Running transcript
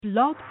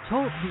Blog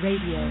Talk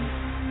Radio.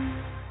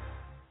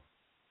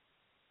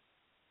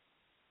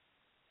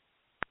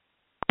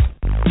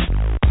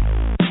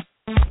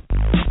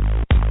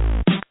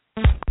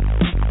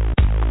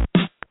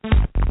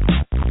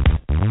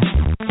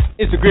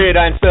 It's the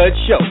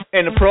GridironStuds show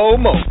and the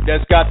promo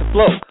that's got the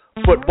flow.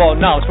 Football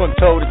knowledge from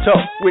toe to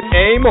toe with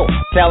Amo,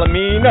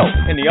 Calamino,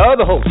 and the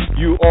other host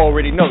you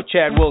already know.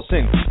 Chad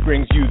Wilson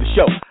brings you the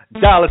show.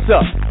 Dial us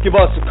up, give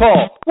us a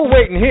call. We're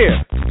waiting here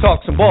to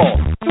talk some ball.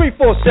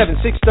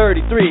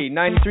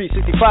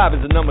 347-633-9365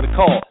 is the number to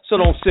call. So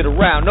don't sit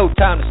around, no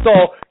time to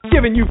stall.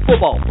 Giving you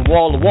football from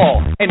wall to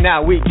wall. And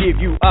now we give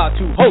you our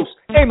two hosts,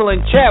 Emil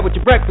and Chad, with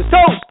your breakfast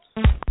toast.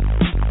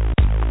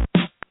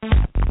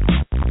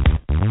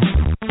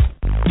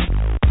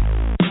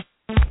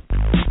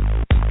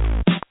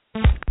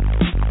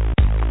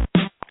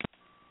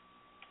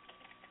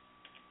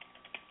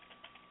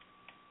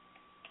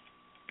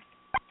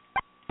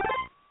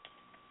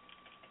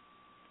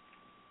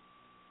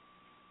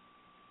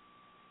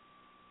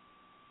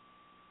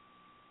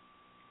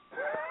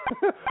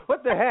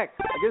 What the heck?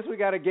 I guess we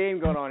got a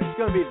game going on. It's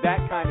going to be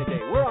that kind of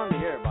day. We're on the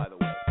air, by the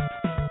way.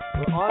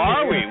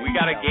 Are we? We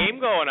got a game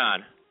going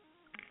on.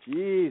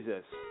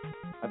 Jesus.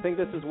 I think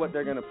this is what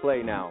they're going to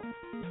play now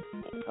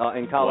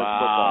in college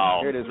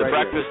football. Here it is, the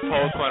right breakfast here.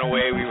 toast went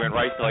away. We went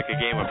right to like a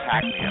game of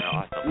Pac-Man.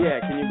 Awesome.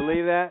 Yeah, can you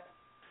believe that?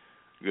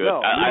 Good.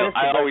 No, I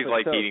always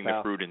like toast, eating pal.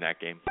 the fruit in that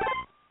game.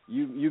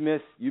 You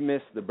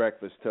missed the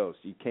breakfast toast.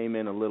 You came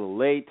in a little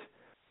late.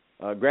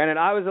 Granted,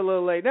 I was a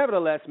little late.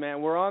 Nevertheless,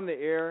 man, we're on the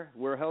air.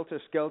 We're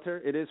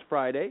helter-skelter. It is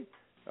Friday,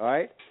 all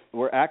right?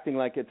 We're acting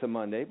like it's a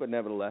Monday, but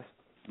nevertheless.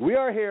 We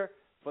are here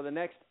for the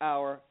next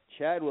hour.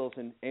 Chad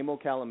Wilson, Emil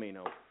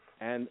Calamino,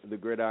 and the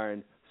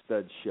Gridiron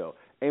Studs Show.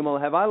 Emil,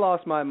 have I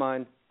lost my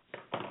mind?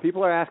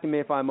 People are asking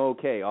me if I'm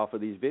okay off of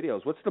these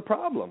videos. What's the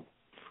problem?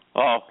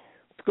 Oh.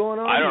 What's going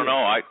on I don't here?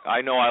 know.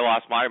 I know I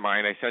lost my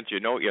mind. I sent you a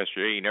note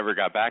yesterday. You never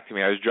got back to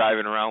me. I was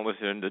driving around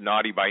listening to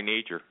Naughty by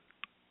Nature.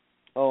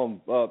 Oh,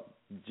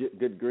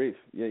 good grief.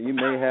 Yeah, you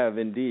may have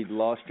indeed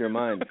lost your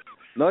mind.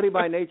 Naughty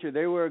by Nature,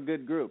 they were a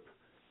good group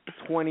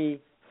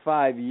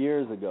 25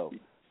 years ago.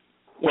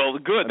 Well,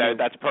 good. I mean,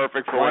 that's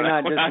perfect for why when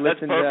not just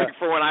listen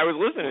for when I was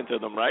listening to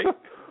them, right?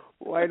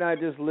 Why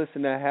not just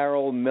listen to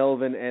Harold,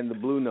 Melvin, and the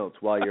Blue Notes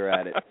while you're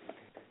at it?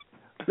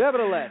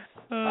 Nevertheless,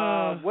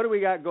 what do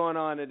we got going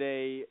on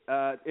today?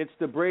 It's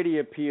the Brady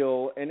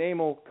appeal. And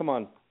Emil, come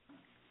on.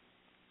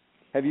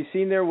 Have you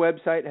seen their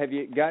website? Have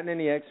you gotten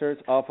any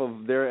excerpts off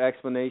of their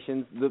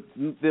explanations?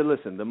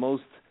 Listen, the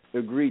most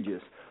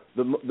egregious,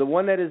 the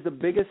one that is the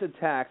biggest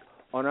attack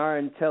on our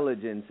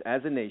intelligence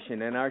as a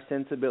nation and our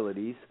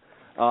sensibilities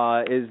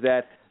is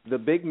that the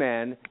big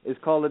man is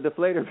called a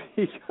deflator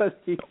because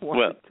he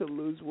wanted to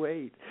lose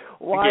weight.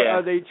 Why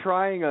are they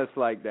trying us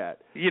like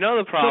that? You know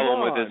the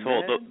problem with this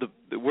whole man.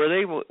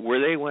 where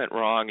they went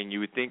wrong, and you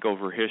would think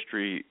over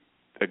history,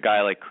 a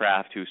guy like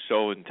Kraft, who's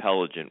so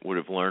intelligent, would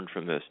have learned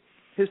from this.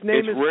 His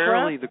name is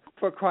Kraft,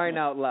 for crying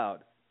out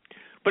loud.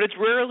 But it's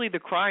rarely the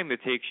crime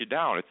that takes you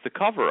down. It's the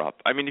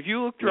cover-up. I mean, if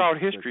you look throughout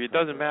history, it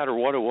doesn't matter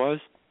what it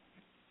was.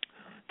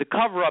 The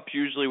cover-up's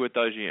usually what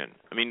does you in.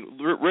 I mean,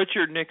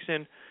 Richard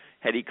Nixon,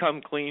 had he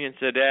come clean and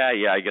said,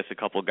 I guess a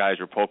couple of guys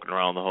were poking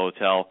around the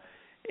hotel,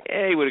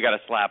 he would have got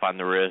a slap on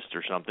the wrist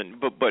or something.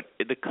 But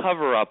the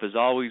cover-up is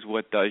always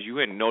what does you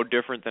in. No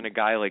different than a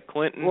guy like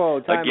Clinton. Whoa,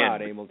 time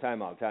out, Emil,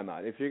 time out.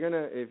 If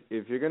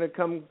you're gonna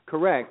come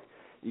correct,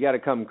 you got to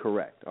come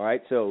correct, all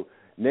right? So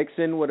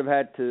Nixon would have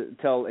had to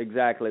tell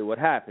exactly what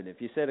happened.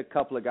 If you said a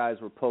couple of guys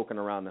were poking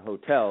around the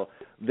hotel,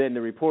 then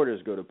the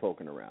reporters go to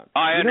poking around.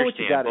 I understand, what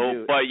you got to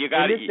do. But you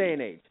got in this day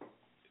and age.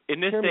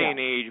 In this day and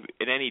age,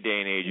 in any day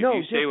and age, no,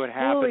 if you say what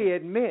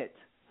happened,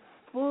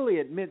 fully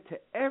admit to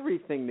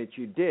everything that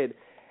you did,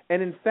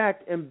 and in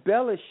fact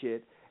embellish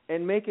it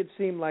and make it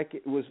seem like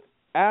it was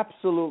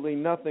absolutely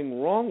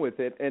nothing wrong with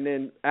it, and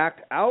then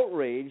act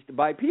outraged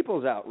by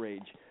people's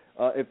outrage.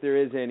 If there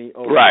is any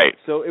overlap. Right.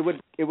 So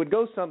it would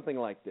go something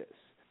like this.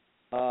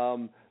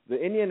 The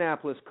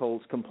Indianapolis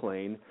Colts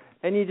complain,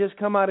 and you just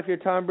come out of your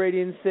Tom Brady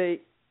and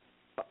say,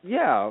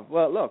 yeah,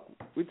 well, look,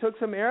 we took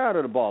some air out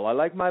of the ball. I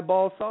like my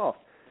ball soft.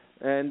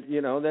 And, you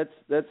know, that's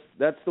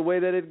the way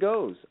that it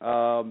goes.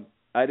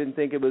 I didn't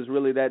think it was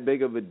really that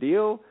big of a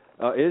deal.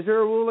 Is there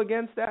a rule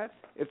against that?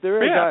 If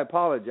there is, I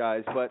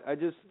apologize, but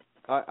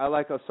I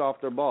like a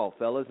softer ball,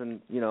 fellas,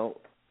 and, you know,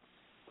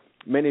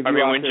 many of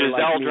you out when there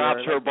Giselle like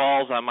drops her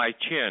balls on my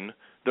chin,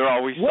 they're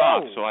always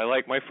soft, so I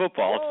like my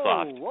football. It's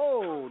soft.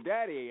 Whoa,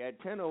 Daddy, at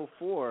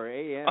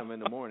 10:04 a.m. in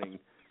the morning,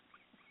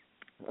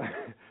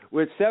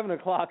 with 7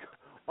 o'clock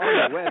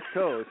on the West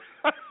Coast,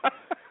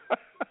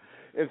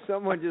 if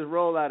someone just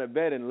rolled out of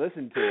bed and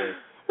listened to it,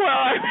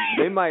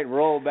 they might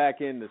roll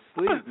back into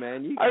sleep,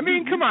 man.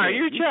 Come on,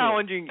 you're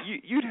challenging.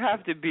 You'd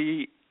have to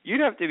be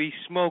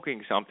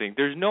smoking something.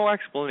 There's no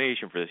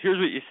explanation for this. Here's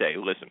what you say.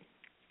 Listen,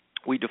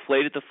 we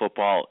deflated the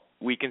football.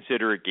 We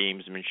consider it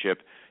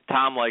gamesmanship.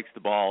 Tom likes the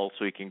ball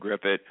so he can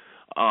grip it.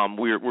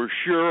 we're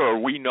sure, or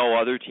we know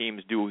other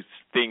teams do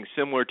things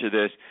similar to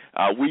this.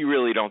 We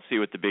really don't see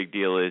what the big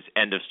deal is.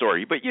 End of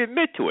story. But you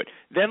admit to it.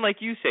 Then, like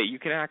you say, you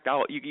can act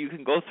out. You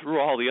can go through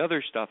all the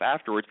other stuff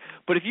afterwards.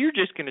 But if you're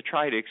just going to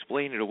try to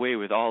explain it away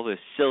with all this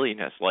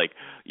silliness, like,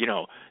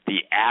 the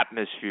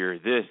atmosphere,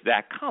 this,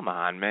 that, come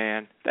on,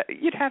 man.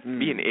 You'd have to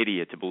be an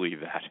idiot to believe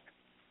that.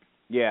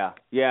 Yeah.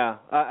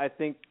 I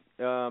think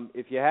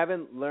if you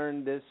haven't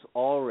learned this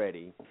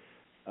already,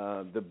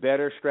 the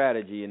better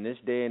strategy in this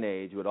day and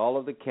age, with all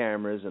of the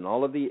cameras and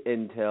all of the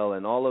intel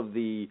and all of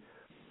the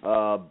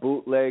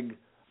bootleg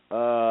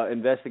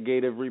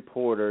investigative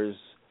reporters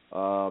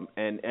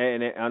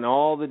and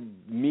all the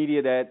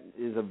media that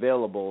is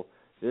available,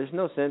 there's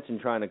no sense in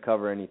trying to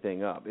cover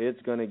anything up.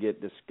 It's going to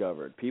get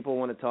discovered. People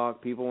want to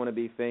talk. People want to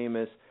be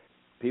famous.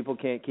 People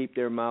can't keep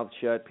their mouth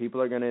shut. People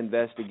are going to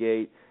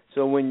investigate.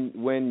 So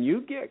when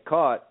you get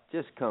caught,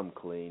 just come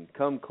clean.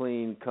 Come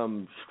clean,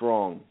 come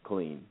strong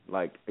clean.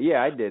 Like,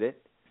 yeah, I did it.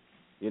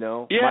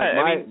 Yeah,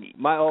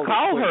 my old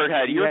Kyle Hurd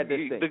had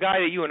the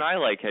guy that you and I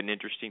like had an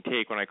interesting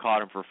take when I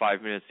caught him for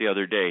 5 minutes the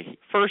other day.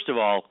 First of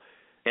all,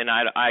 and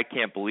I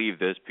can't believe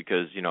this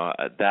because,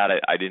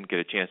 I didn't get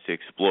a chance to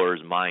explore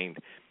his mind.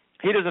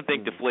 He doesn't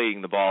think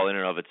deflating the ball in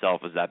and of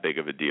itself is that big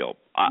of a deal.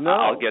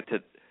 I'll get to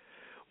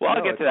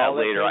that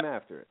later.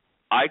 After it.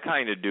 I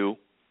kind of do.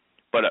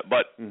 But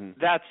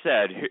that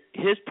said,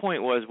 his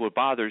point was what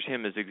bothers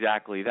him is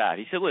exactly that.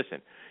 He said,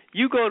 listen,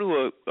 you go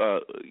to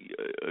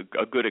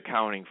a good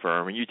accounting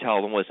firm and you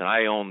tell them, listen,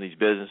 I own these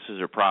businesses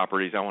or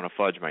properties, I want to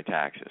fudge my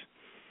taxes.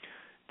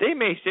 They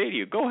may say to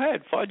you, go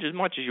ahead, fudge as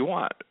much as you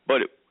want.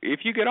 But if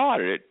you get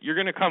audited, you're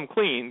going to come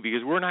clean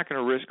because we're not going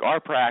to risk our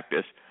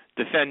practice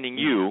defending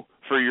you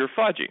for your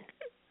fudging.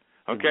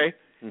 Okay?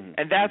 Mm-hmm.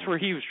 And that's where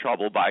he was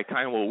troubled by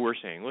kind of what we're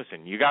saying.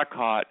 Listen, you got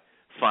caught,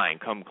 fine,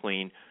 come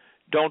clean.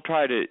 Don't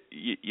try to,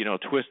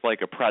 twist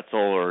like a pretzel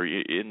or,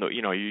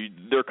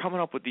 they're coming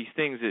up with these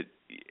things that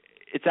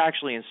it's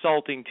actually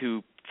insulting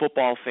to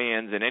football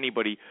fans and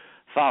anybody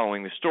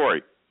following the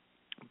story.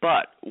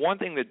 But one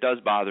thing that does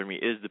bother me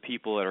is the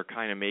people that are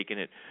kind of making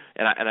it,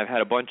 and I've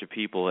had a bunch of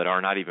people that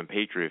are not even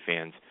Patriot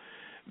fans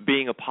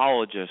being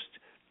apologists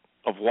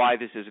of why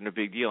this isn't a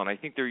big deal. And I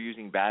think they're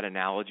using bad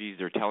analogies.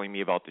 They're telling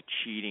me about the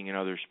cheating in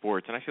other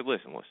sports. And I said,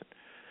 listen.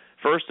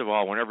 First of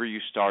all, whenever you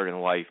start in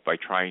life by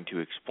trying to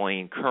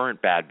explain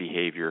current bad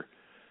behavior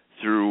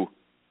through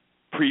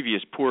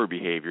previous poor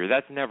behavior,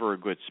 that's never a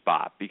good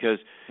spot because,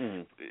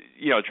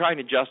 trying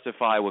to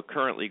justify what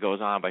currently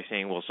goes on by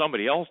saying, well,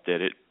 somebody else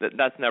did it,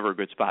 that's never a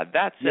good spot.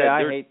 That said,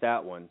 I hate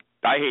that one.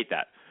 I hate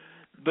that.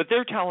 But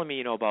they're telling me,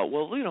 about,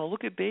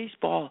 look at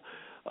baseball.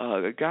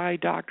 A guy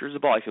doctors the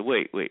ball. I said,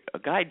 wait. A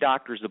guy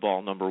doctors the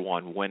ball, number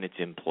one, when it's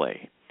in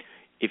play.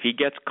 If he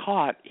gets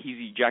caught, he's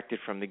ejected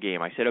from the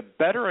game. I said a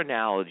better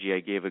analogy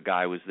I gave a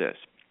guy was this.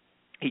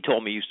 He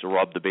told me he used to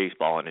rub the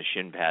baseball on his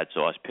shin pad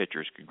so us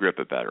pitchers could grip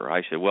it better.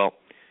 I said, well,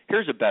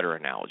 here's a better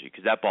analogy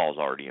because that ball is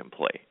already in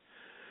play.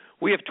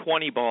 We have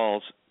 20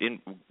 balls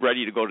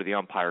ready to go to the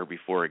umpire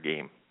before a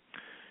game.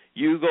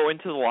 You go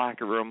into the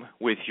locker room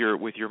with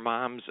your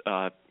mom's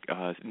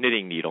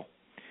knitting needle,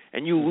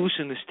 and you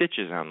loosen the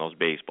stitches on those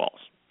baseballs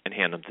and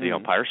hand them to the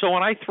umpire. So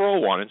when I throw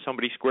one and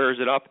somebody squares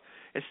it up,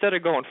 instead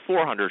of going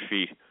 400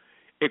 feet,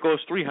 it goes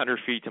 300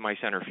 feet to my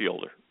center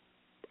fielder.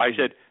 I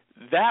said,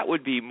 that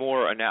would be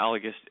more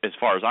analogous, as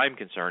far as I'm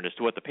concerned, as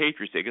to what the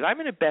Patriots did. Because I'm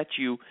going to bet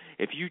you,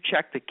 if you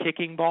check the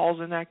kicking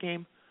balls in that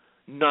game,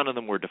 none of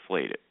them were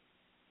deflated.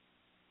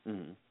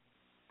 Mm-hmm.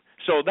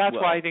 So that's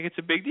why I think it's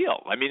a big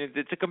deal. I mean,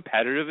 it's a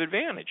competitive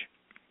advantage.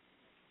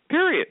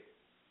 Period.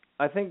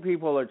 I think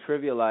people are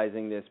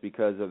trivializing this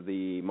because of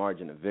the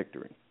margin of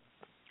victory.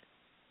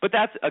 But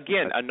that's,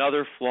 again,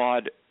 another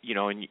flawed,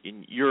 and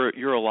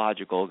you're a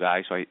logical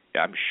guy, so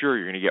I'm sure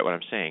you're going to get what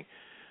I'm saying.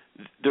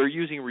 They're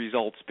using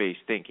results-based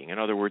thinking. In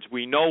other words,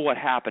 we know what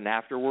happened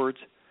afterwards,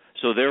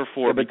 so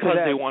therefore, because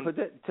they want...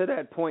 To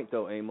that point,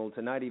 though, Emil,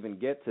 to not even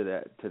get to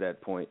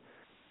that point,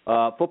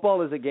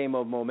 football is a game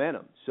of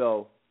momentum.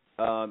 So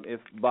if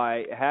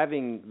by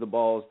having the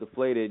balls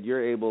deflated,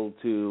 you're able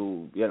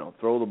to,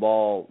 throw the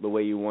ball the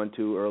way you want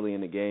to early in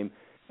the game,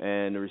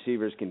 and the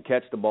receivers can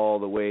catch the ball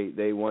the way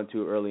they want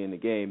to early in the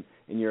game,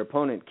 and your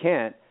opponent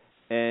can't,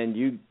 and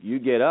you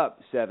get up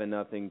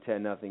 7-0,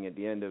 10-0 at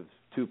the end of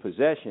two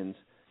possessions,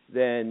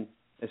 then,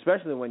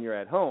 especially when you're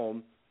at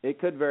home, it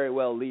could very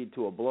well lead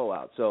to a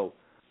blowout. So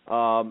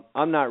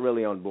I'm not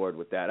really on board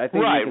with that. I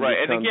think right.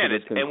 And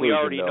again, we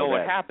already know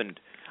what happened.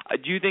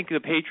 Do you think the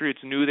Patriots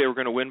knew they were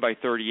going to win by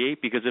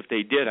 38? Because if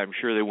they did, I'm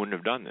sure they wouldn't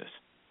have done this.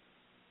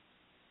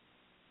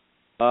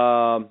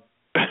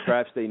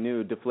 Perhaps they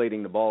knew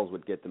deflating the balls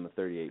would get them a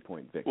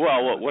 38-point victory.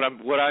 Well, what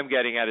I'm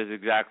getting at is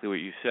exactly what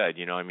you said.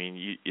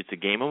 It's a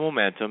game of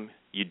momentum.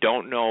 You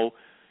don't know.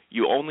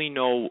 You only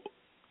know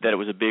that it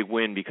was a big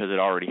win because it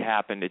already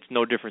happened. It's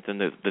no different than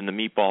the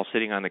meatball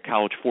sitting on the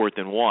couch 4th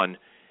and 1,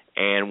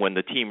 and when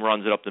the team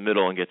runs it up the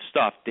middle and gets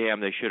stuffed, damn,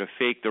 they should have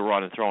faked the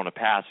run and thrown a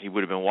pass. He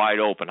would have been wide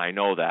open. I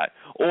know that.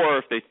 Or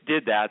if they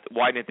did that,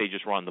 why didn't they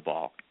just run the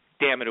ball?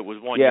 damn it, it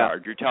was 1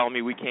 yard. You're telling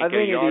me we can't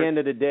get a yard? I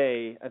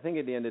think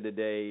at the end of the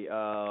day,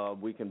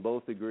 we can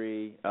both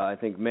agree. I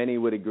think many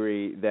would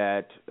agree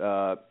that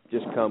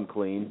just come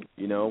clean.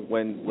 You know,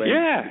 when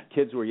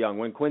kids were young,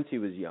 when Quincy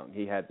was young,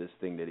 he had this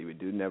thing that he would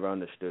do. Never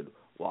understood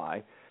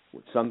why.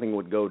 Something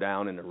would go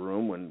down in the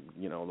room when,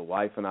 you know, the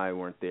wife and I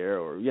weren't there,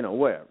 or, you know,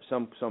 wherever,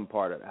 some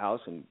part of the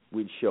house, and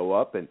we'd show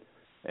up and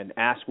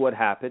ask what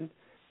happened.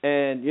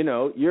 And, you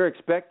know, you're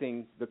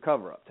expecting the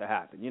cover-up to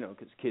happen, you know,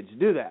 because kids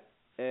do that.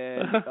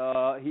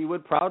 And he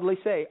would proudly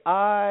say,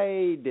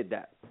 I did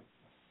that.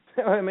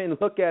 I mean,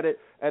 look at it,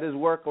 at his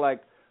work,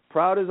 like,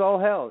 proud as all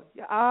hell.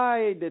 Yeah,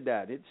 I did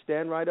that. He'd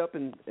stand right up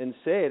and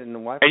say it. And the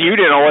wife. And you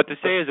didn't know what to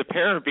say as a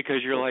parent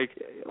because you're like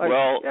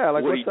well. Yeah,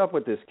 like, what's up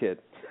with this kid?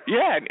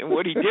 Yeah, and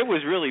what he did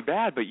was really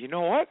bad, but you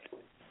know what?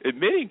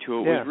 Admitting to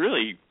it was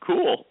really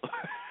cool.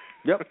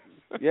 Yep.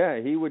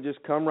 Yeah, he would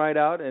just come right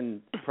out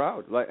and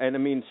proud. And I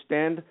mean,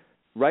 stand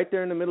right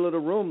there in the middle of the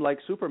room like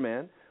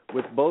Superman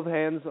with both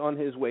hands on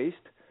his waist,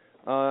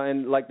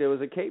 and like there was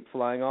a cape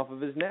flying off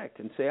of his neck,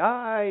 and say,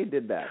 I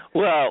did that.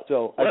 Well,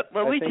 so let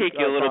me take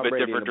you a little bit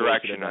different Brady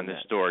direction on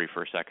this story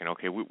for a second.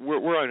 Okay,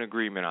 we're in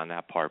agreement on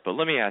that part, but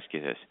let me ask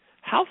you this.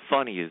 How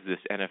funny is this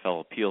NFL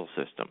appeal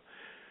system?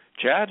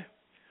 Chad,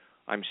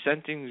 I'm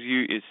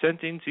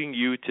sentencing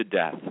you to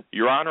death.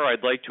 Your Honor,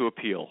 I'd like to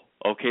appeal.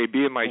 Okay,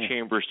 be in my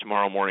chambers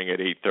tomorrow morning at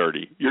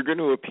 8:30. You're going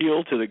to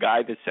appeal to the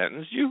guy that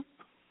sentenced you?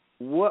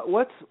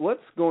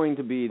 What's going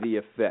to be the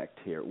effect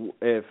here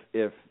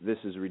if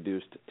this is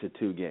reduced to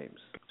 2 games,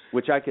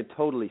 which I could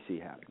totally see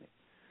happening?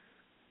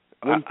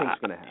 What do you think is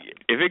going to happen?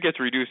 If it gets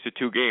reduced to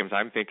 2 games,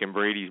 I'm thinking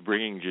Brady's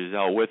bringing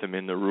Giselle with him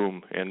in the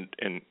room and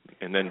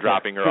then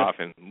dropping her off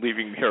and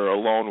leaving her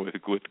alone with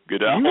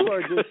Goodell. You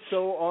are just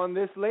so on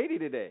this lady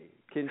today.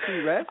 Can she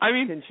rest? I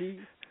mean, can she?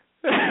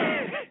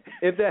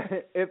 If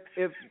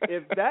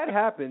that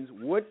happens,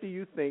 what do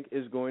you think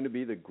is going to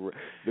be the grand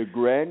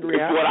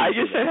reaction? If what I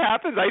just said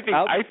happens, I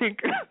think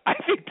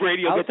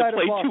Brady will get to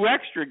play 2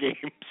 extra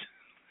games.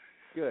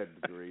 Good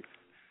grief.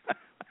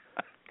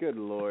 Good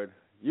Lord.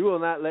 You will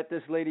not let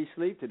this lady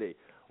sleep today.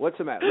 What's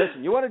the matter?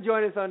 Listen, you want to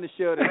join us on the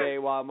show today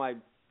while my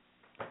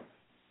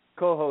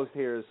co-host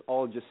here is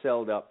all just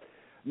selled up.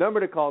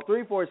 Number to call,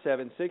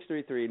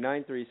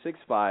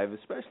 347-633-9365,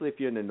 especially if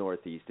you're in the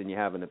Northeast and you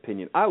have an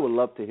opinion. I would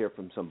love to hear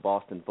from some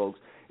Boston folks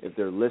if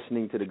they're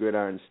listening to the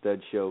Gridiron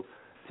Stud Show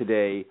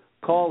today.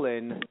 Call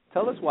in.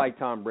 Tell us why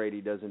Tom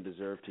Brady doesn't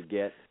deserve to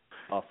get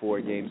a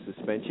 4-game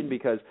suspension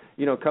because,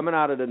 you know, coming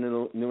out of the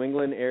New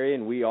England area,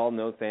 and we all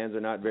know fans are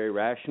not very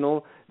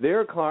rational,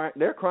 they're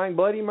crying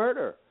bloody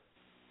murder.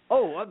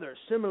 Oh, other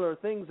similar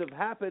things have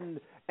happened,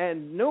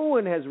 and no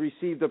one has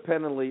received a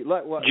penalty.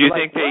 Do you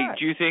think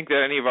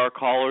that any of our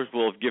callers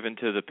will have given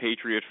to the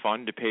Patriot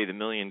Fund to pay the $1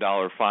 million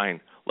fine?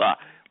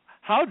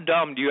 How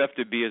dumb do you have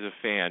to be as a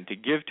fan to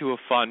give to a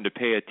fund to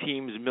pay a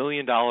team's $1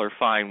 million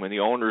fine when the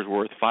owner's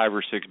worth $5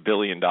 or $6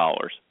 billion?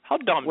 How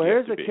dumb do you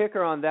have to be? Here's a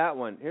kicker on that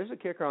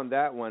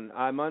one.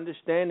 I'm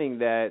understanding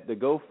that the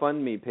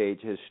GoFundMe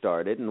page has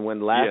started, and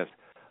when last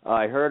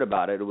I heard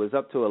about it, it was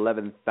up to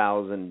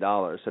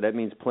 $11,000. So that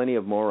means plenty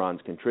of morons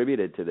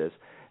contributed to this.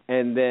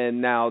 And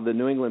then now the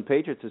New England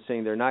Patriots are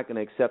saying they're not going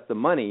to accept the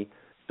money.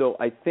 So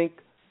I think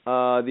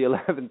the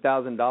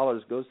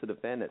 $11,000 goes to the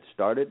fan that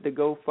started the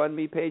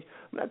GoFundMe page.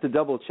 I'm going to have to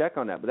double check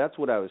on that, but that's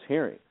what I was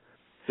hearing.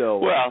 So,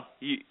 well,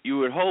 you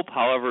would hope,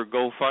 however,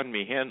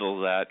 GoFundMe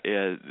handles that,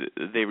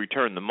 they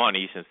return the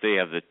money since they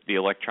have the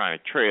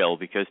electronic trail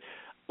because,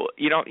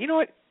 you know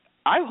what?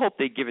 I hope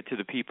they give it to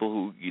the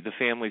people the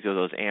families of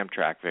those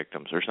Amtrak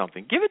victims or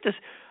something. Give it to.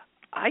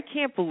 I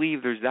can't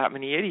believe there's that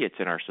many idiots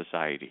in our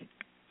society.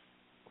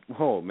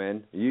 Oh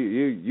man,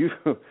 you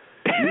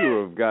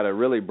have got a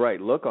really bright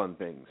look on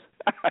things.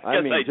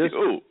 I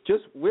do.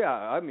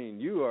 I mean,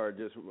 you are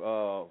just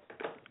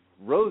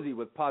rosy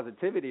with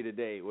positivity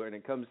today when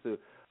it comes to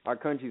our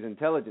country's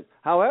intelligence.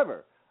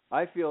 However,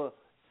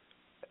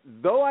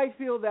 though I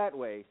feel that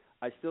way,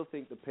 I still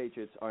think the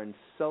Patriots are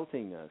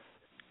insulting us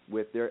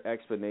with their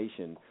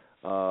explanation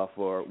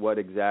for what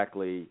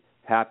exactly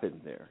happened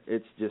there.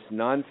 It's just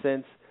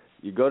nonsense.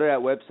 You go to that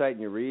website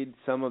and you read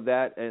some of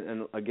that,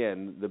 and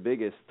again, the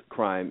biggest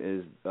crime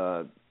is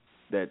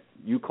that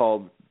you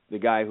called the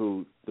guy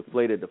who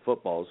deflated the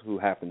footballs, who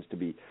happens to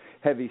be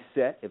heavy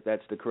set, if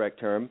that's the correct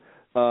term.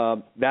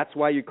 That's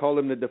why you call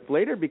him the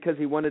deflator, because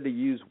he wanted to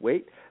lose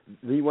weight.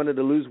 He wanted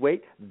to lose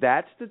weight.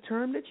 That's the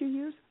term that you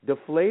use?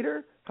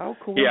 Deflator? How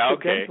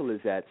coincidental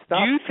is that?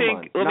 Stop. Do you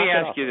think? Let me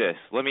ask you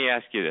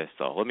this,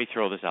 though. Let me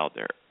throw this out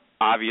there.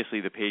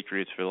 Obviously, the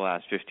Patriots for the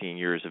last 15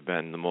 years have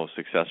been the most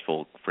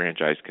successful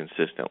franchise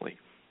consistently.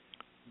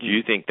 Do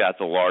you think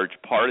that's a large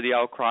part of the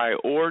outcry,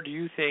 or do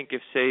you think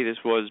if, say, this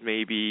was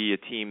maybe a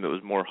team that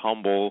was more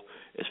humble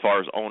as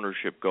far as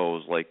ownership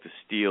goes, like the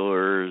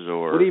Steelers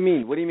or... What do you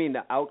mean? What do you mean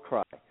the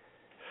outcry?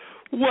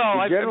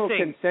 Well, the general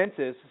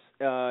consensus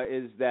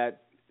is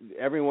that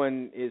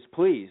everyone is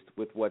pleased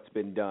with what's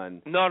been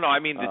done. No, I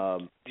mean,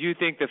 do you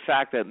think the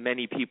fact that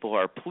many people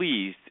are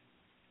pleased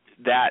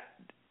that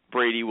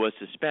Brady was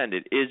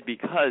suspended is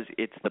because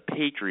it's the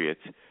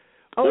Patriots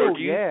Oh,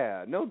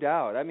 yeah, no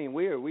doubt. I mean,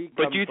 we.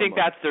 But do you think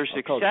that's their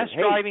success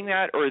driving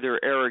that, or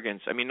their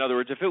arrogance? I mean, in other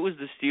words, if it was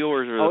the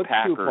Steelers or the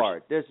Packers, it's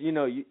two-part. There's,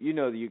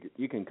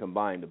 you can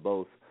combine the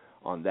both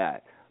on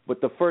that. But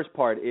the first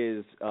part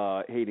is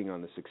hating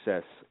on the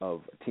success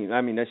of a team.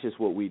 I mean, that's just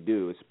what we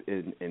do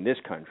in this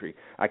country.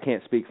 I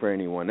can't speak for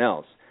anyone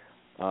else,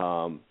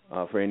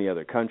 for any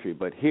other country.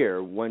 But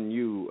here, when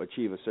you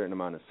achieve a certain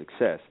amount of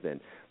success, then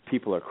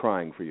people are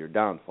crying for your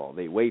downfall.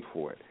 They wait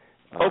for it.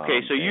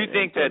 Okay, so you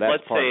think that,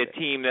 let's say, a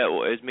team that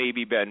has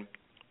maybe been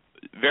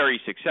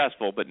very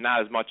successful, but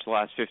not as much the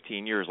last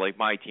 15 years, like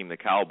my team, the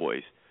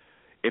Cowboys,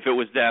 if it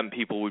was them,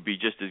 people would be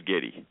just as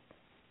giddy.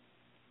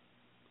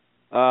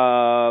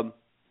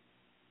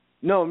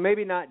 No,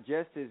 maybe not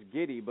just as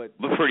giddy, but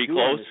pretty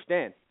close.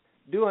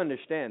 Do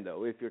understand,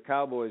 though, if your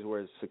Cowboys were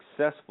as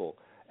successful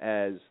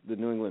as the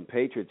New England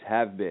Patriots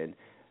have been,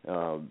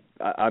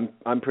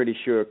 I'm pretty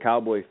sure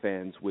Cowboy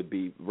fans would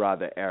be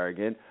rather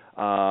arrogant.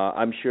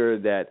 I'm sure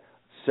that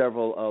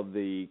several of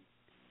the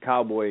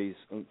Cowboys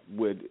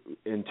would,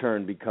 in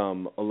turn,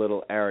 become a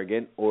little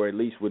arrogant, or at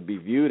least would be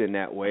viewed in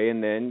that way,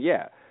 and then,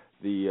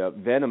 the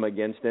venom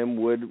against them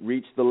would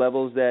reach the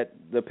levels that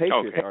the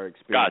Patriots are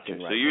experiencing right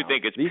now. So you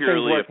think it's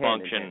purely a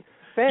function.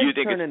 Fans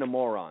turn into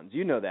morons.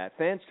 You know that.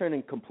 Fans turn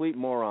into complete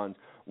morons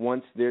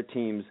once their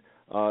teams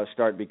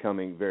start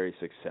becoming very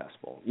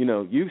successful.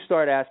 You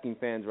start asking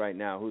fans right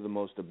now who the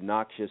most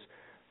obnoxious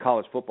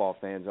college football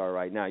fans are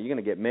right now. You're going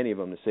to get many of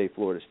them to say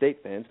Florida State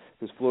fans,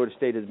 because Florida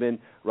State has been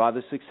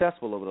rather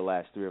successful over the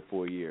last 3 or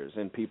 4 years,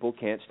 and people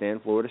can't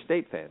stand Florida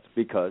State fans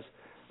because,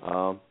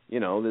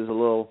 there's a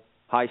little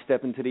high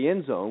step into the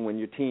end zone when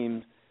your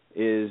team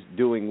is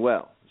doing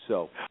well.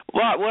 So,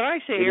 well, when I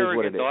say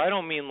arrogant, though, I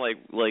don't mean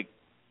like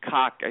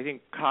cock. I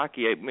think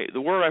cocky.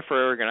 The word for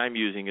arrogant I'm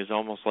using is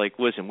almost like,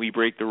 listen, we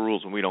break the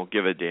rules and we don't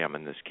give a damn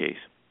in this case.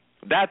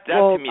 That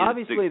to me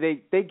obviously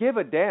they give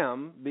a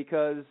damn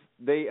because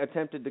they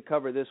attempted to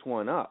cover this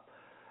one up.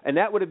 And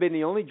that would have been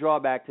the only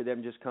drawback to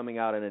them just coming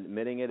out and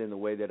admitting it in the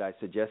way that I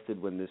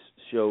suggested when this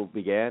show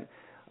began,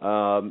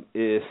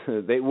 is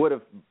they would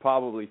have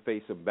probably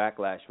faced some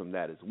backlash from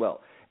that as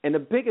well. And the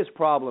biggest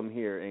problem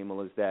here,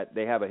 Emil, is that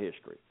they have a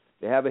history.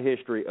 They have a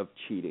history of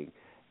cheating.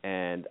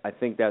 And I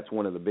think that's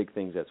one of the big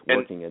things that's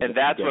working. And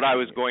that's what I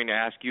was going to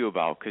ask you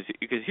about, because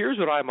here's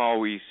what I'm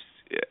always,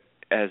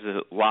 as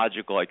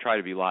I try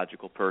to be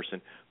logical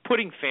person,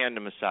 putting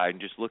fandom aside and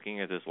just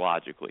looking at this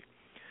logically.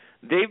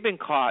 They've been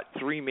caught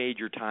 3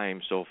 major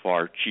times so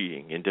far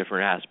cheating in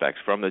different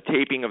aspects, from the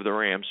taping of the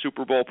Rams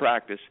Super Bowl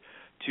practice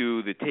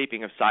to the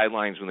taping of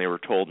sidelines when they were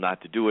told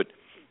not to do it,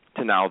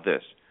 to now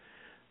this.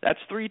 That's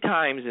 3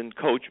 times in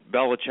Coach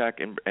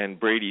Belichick and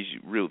Brady's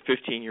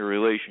 15-year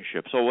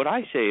relationship. So what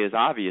I say is,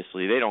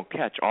 obviously, they don't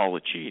catch all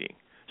the cheating.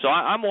 So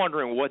I'm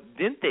wondering, what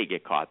didn't they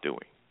get caught doing?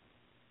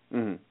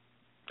 Mm-hmm.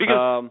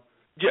 Because,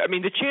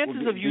 the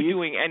chances of you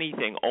doing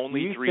anything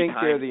only 3 times. Do you think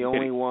they're the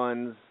only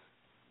ones?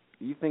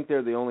 You think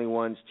they're the only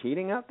ones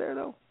cheating out there,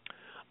 though?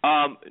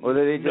 Or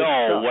they just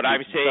what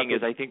I'm saying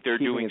is I think they're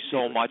doing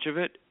so much of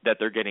it that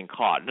they're getting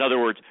caught. In other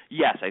words,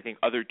 yes, I think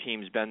other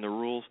teams bend the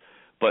rules,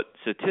 but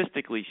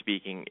statistically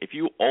speaking, if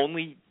you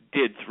only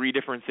did 3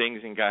 different things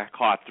and got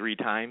caught 3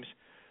 times,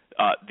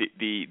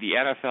 the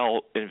NFL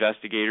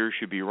investigators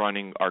should be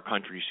running our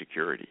country's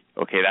security.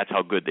 Okay, that's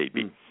how good they'd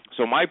be.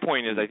 So my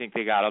point is, I think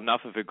they got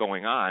enough of it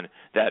going on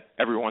that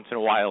every once in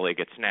a while they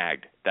get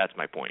snagged. That's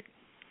my point.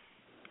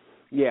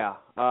 Yeah.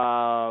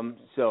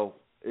 So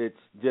it's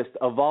just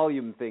a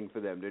volume thing for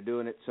them. They're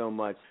doing it so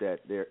much that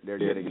they're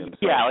getting themselves.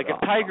 Yeah, like if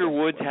Tiger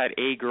Woods had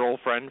a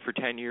girlfriend for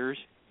 10 years,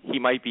 he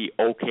might be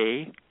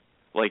okay.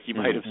 Like he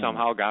might have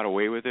somehow got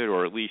away with it,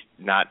 or at least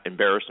not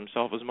embarrassed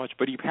himself as much.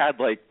 But he had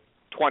like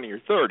 20 or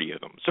 30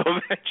 of them. So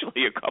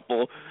eventually a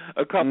couple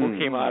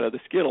came out of the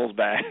Skittles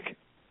bag.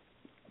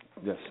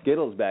 The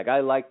Skittles bag.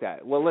 I like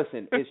that. Well,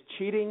 listen, is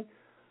cheating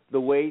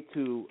the way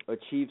to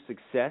achieve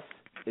success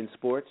in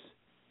sports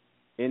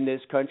in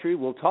this country?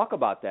 We'll talk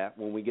about that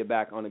when we get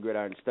back on the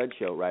Gridiron Stud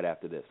Show right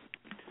after this.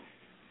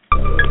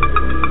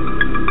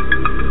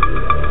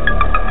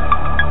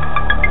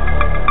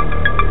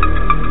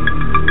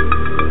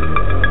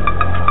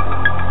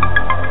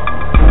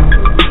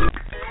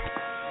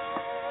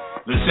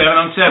 The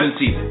 7-on-7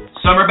 season,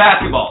 summer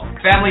basketball,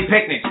 family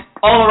picnics,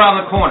 all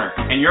around the corner,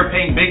 and you're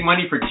paying big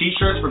money for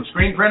T-shirts from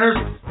screen printers?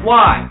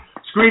 Why?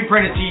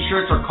 Screen-printed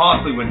T-shirts are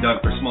costly when done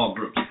for small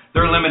groups.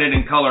 They're limited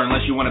in color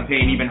unless you want to pay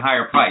an even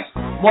higher price.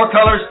 More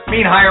colors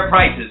mean higher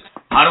prices.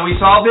 How do we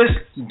solve this?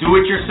 Do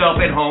it yourself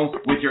at home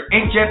with your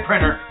inkjet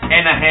printer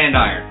and a hand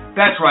iron.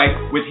 That's right,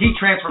 with heat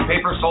transfer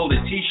paper sold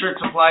at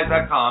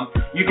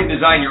tshirtsupplies.com, you can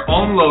design your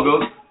own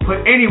logos,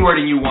 put any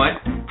wording you want,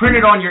 print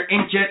it on your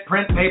inkjet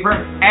print paper,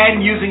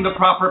 and using the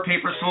proper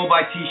paper sold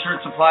by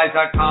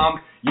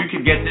tshirtsupplies.com, you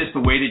can get this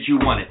the way that you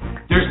want it.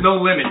 There's no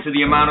limit to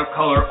the amount of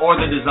color or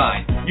the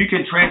design. You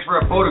can transfer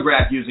a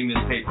photograph using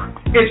this paper.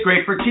 It's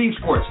great for team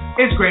sports.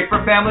 It's great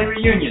for family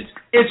reunions.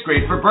 It's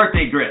great for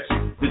birthday gifts.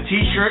 The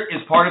T-shirt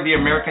is part of the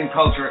American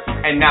culture,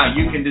 and now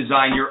you can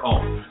design your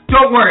own.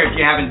 Don't worry if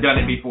you haven't done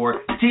it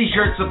before.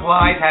 T-Shirt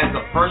Supplies has the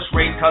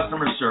first-rate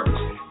customer service.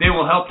 They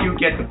will help you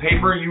get the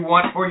paper you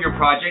want for your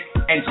project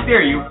and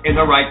steer you in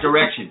the right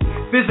direction.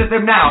 Visit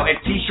them now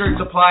at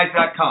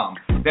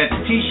t-shirtsupplies.com. That's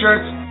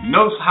T-shirts,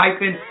 no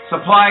hyphen,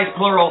 supplies,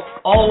 plural,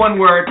 all one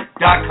word,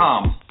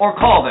 .com. Or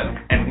call them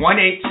at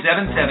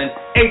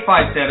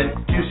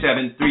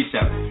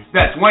 1-877-857-2737.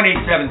 That's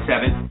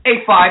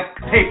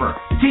 1-877-85-PAPER.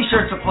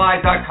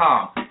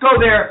 T-shirtsupplies.com. Go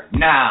there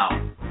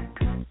now.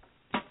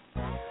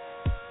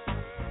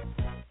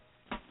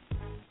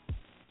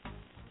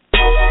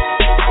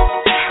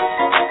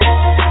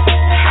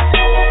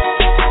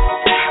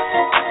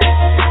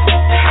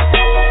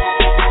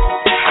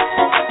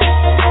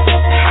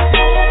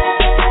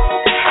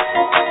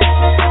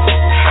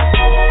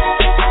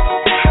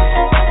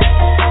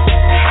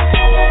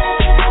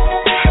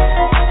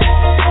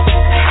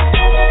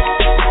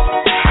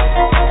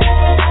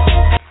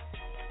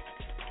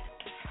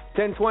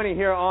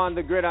 Here on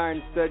the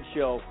Gridiron Stud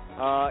Show.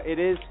 It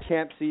is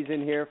camp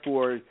season here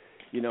for,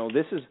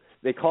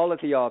 they call it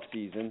the off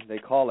season. They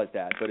call it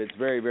that, but it's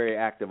very, very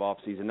active off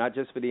season, not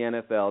just for the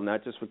NFL,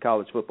 not just for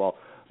college football,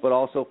 but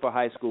also for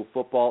high school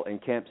football.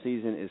 And camp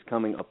season is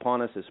coming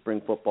upon us as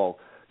spring football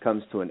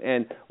comes to an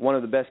end. One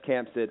of the best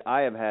camps that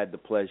I have had the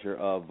pleasure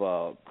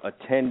of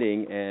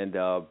attending and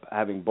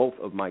having both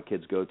of my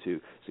kids go to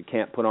is a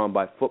camp put on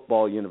by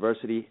Football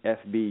University,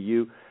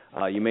 FBU.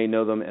 You may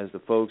know them as the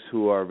folks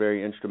who are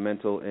very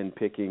instrumental in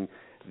picking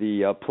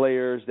the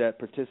players that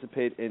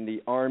participate in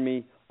the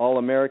Army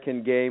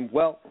All-American game.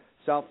 Well,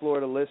 South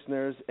Florida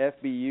listeners,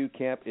 FBU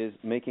camp is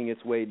making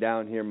its way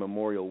down here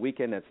Memorial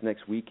Weekend. That's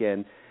next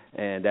weekend,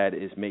 and that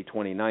is May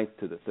 29th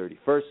to the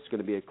 31st. It's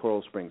going to be at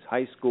Coral Springs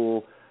High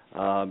School.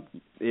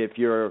 If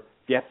you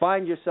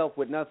find yourself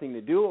with nothing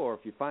to do, or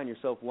if you find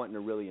yourself wanting to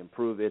really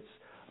improve, it's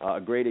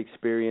a great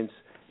experience.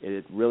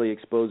 It really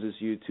exposes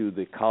you to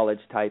the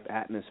college-type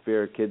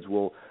atmosphere. Kids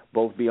will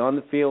both be on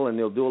the field, and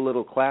they'll do a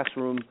little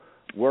classroom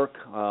work.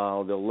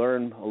 They'll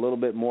learn a little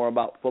bit more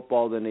about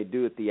football than they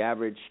do at the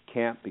average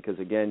camp because,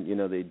 again,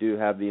 they do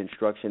have the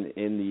instruction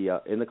in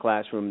the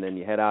classroom. Then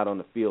you head out on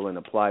the field and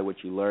apply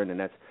what you learn, and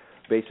that's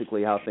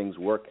basically how things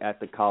work at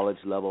the college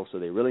level. So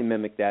they really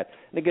mimic that.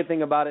 And the good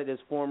thing about it is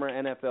former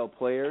NFL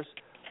players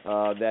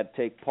that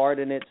take part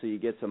in it, so you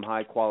get some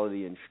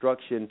high-quality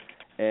instruction.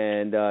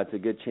 And it's a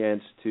good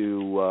chance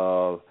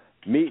to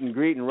meet and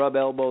greet and rub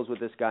elbows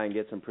with this guy and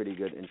get some pretty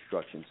good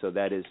instruction. So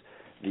that is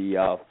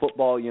the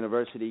Football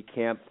University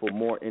camp. For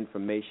more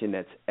information,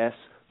 that's S.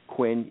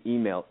 Quinn.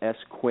 Email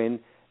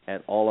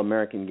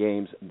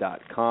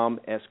squinn@allamericangames.com,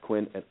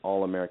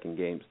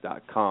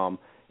 squinn@allamericangames.com,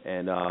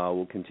 and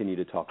we'll continue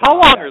to talk How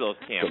about long that are those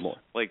camps? more.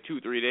 Like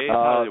 2-3 days?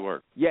 How do they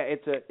work? Yeah,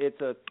 it's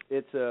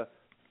a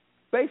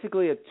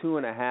basically a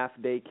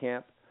 2.5-day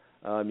camp.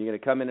 You're going to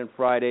come in on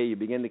Friday. You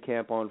begin the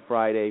camp on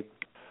Friday.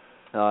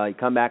 You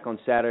come back on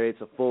Saturday. It's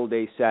a full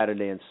day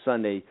Saturday, and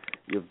Sunday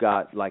you've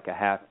got like a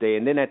half day.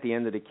 And then at the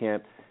end of the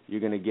camp, you're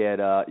going to get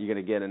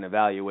an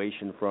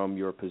evaluation from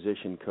your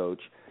position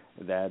coach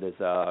that is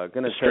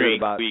going to tell you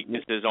about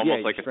weaknesses,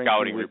 almost like a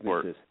scouting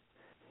report.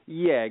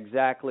 Yeah,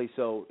 exactly.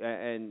 So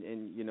and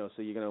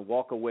so you're going to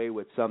walk away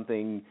with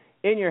something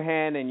in your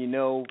hand, and you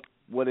know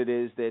what it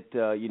is that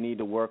you need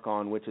to work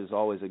on, which is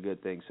always a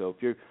good thing. So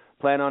if you're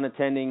plan on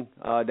attending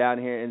down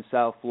here in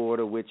South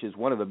Florida, which is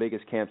one of the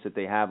biggest camps that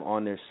they have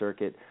on their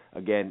circuit.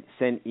 Again,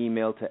 send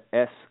email to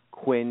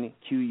squinn,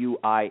 Quinn,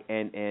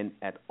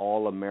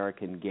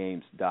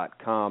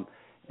 @allamericangames.com,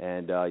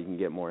 and you can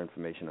get more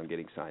information on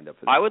getting signed up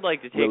for that. I would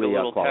like to take really a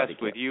little test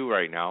camp with you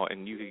right now,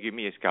 and you could give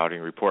me a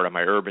scouting report on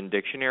my Urban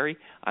Dictionary.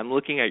 I'm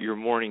looking at your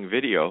morning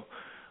video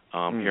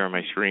here on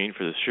my screen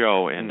for the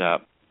show, and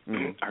are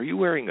you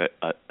wearing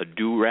a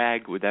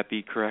do-rag? Would that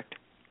be correct?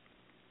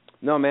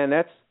 No, man,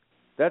 that's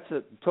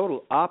a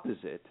total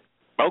opposite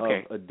of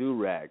a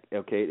do-rag.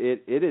 Okay,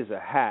 it is a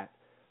hat.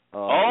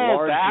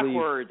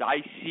 Backwards.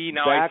 I see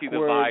now. Backwards. I see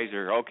the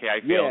visor. Okay,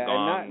 I feel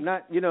dumb. And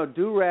not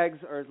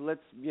do-rags are,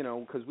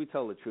 because we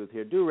tell the truth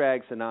here,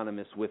 do-rags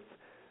synonymous with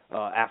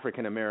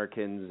African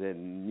Americans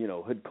and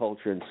hood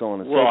culture and so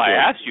on and so forth. Well, I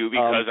asked you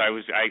because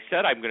I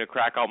said I'm going to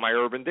crack out my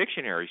Urban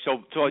Dictionary.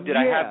 So did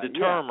I have the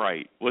term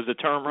right? Was the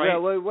term right?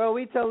 Yeah, well,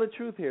 we tell the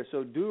truth here.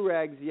 So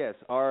do-rags, yes,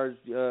 are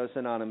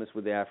synonymous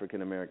with the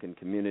African American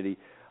community.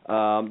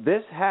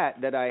 This hat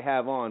that I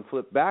have on,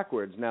 flipped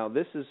backwards. Now,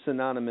 this is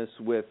synonymous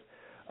with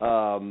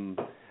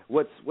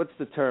what's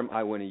the term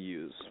I want to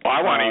use? Well,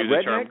 I want to use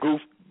the term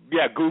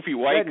goofy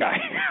white guy.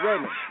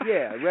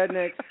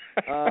 Rednecks.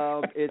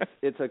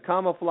 It's a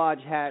camouflage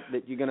hat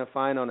that you're going to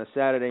find on a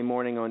Saturday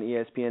morning on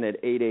ESPN at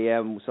 8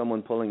 a.m.,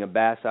 someone pulling a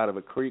bass out of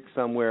a creek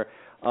somewhere.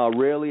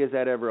 Rarely is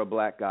that ever a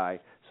black guy.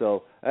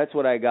 So that's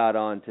what I got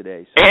on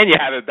today. So, and you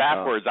have it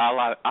backwards, a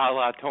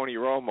la Tony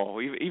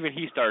Romo. Even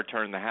he started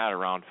turning the hat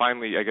around.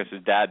 Finally, I guess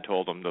his dad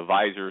told him the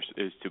visor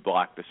is to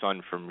block the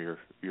sun from your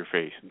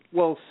face.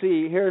 Well,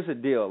 see, here's the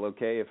deal,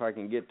 okay, if I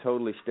can get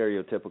totally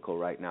stereotypical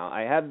right now.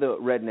 I have the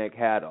redneck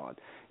hat on,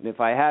 and if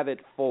I have it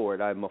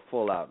forward, I'm a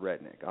full-out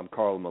redneck. I'm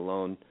Karl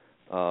Malone.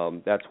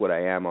 That's what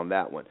I am on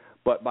that one.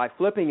 But by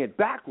flipping it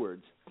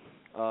backwards,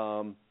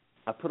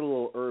 I put a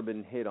little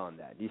urban hit on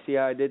that. Do you see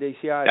how I did it?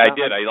 See how I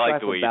did. I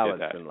like the way you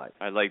did that.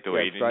 I like the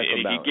way you did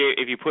it.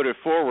 If you put it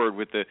forward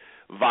with the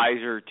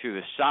visor to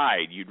the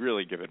side, you'd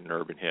really give it an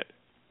urban hit.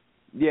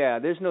 Yeah,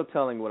 there's no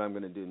telling what I'm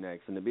going to do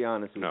next. And to be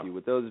honest with you,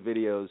 with those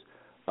videos,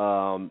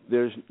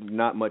 there's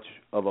not much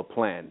of a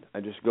plan. I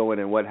just go in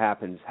and what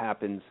happens,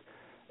 happens.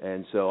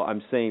 And so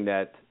I'm saying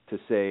that to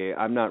say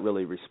I'm not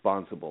really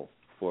responsible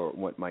for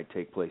what might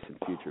take place in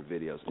future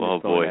videos.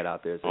 Just throwing that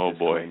out there as a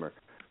disclaimer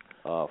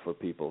for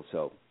people.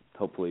 So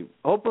hopefully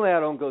I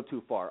don't go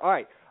too far. All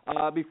right.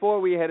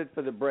 Before we headed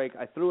for the break,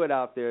 I threw it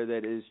out there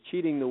that is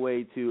cheating the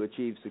way to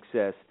achieve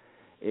success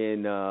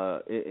in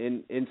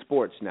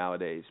sports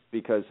nowadays,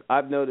 because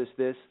I've noticed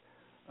this.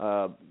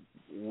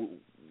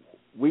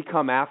 We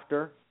come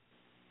after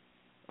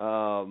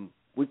our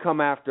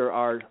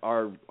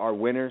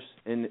winners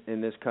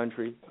in this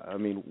country. I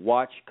mean,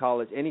 watch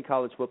any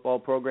college football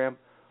program.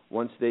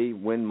 Once they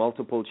win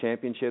multiple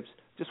championships,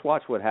 just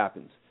watch what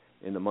happens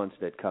in the months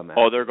that come after.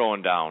 Oh, they're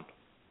going down.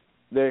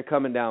 They're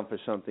coming down for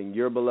something.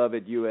 Your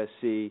beloved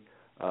USC,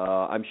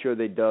 I'm sure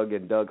they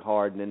dug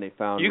hard, and then they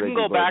found. You can Reggie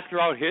go Bush. back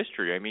throughout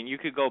history. I mean, you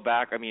could go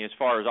back. I mean, as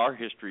far as our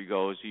history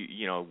goes,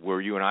 you know,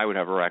 where you and I would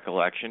have a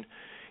recollection.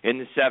 In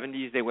the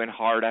 70s, they went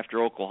hard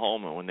after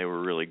Oklahoma when they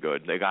were really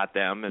good. They got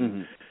them,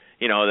 and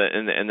you know,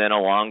 and then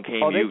along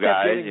came you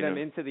guys. They kept getting them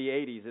into the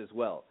 80s as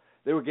well.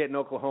 They were getting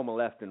Oklahoma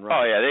left and right.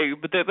 Oh yeah,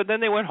 but then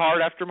they went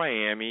hard after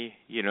Miami.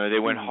 You know, they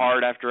went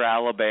hard after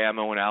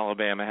Alabama when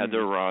Alabama had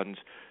their runs.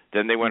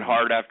 Then they went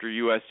hard after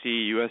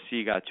USC.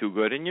 USC got too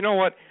good. And you know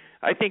what?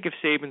 I think if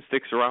Saban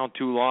sticks around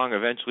too long,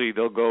 eventually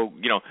they'll go,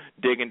 you know,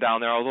 digging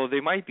down there. Although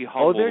they might be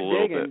humbled a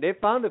little digging. bit. They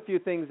found a few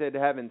things that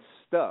haven't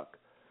stuck,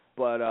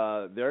 but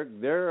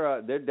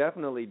they're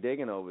definitely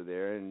digging over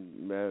there.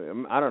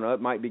 And I don't know. It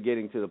might be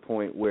getting to the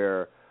point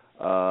where.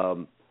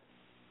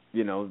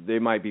 You know, they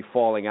might be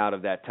falling out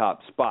of that top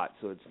spot,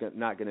 so it's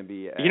not going to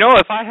be. You know,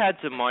 if I had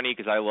some money,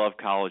 because I love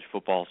college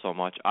football so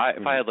much,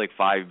 if I had like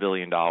 $5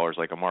 billion,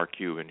 like a Mark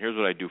Cuban, here's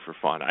what I'd do for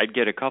fun. I'd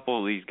get a couple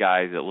of these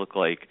guys that look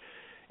like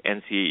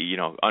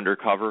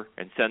undercover,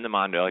 and send them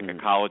onto like a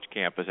college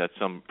campus at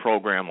some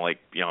program like,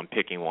 I'm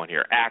picking one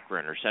here,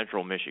 Akron or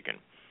Central Michigan.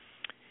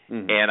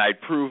 And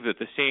I'd prove that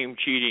the same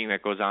cheating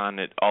that goes on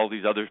at all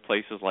these other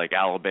places like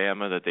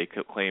Alabama that they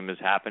could claim is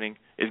happening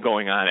is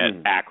going on at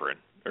Akron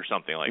or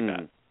something like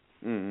that.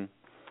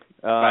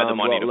 I had the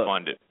money to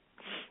fund it.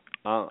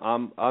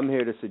 I'm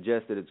here to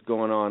suggest that it's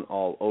going on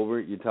all over.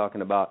 You're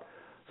talking about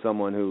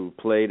someone who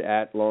played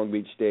at Long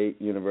Beach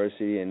State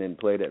University and then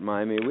played at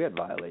Miami. We had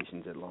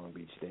violations at Long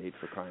Beach State,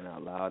 for crying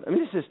out loud. I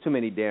mean, it's just too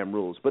many damn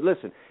rules. But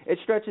listen, it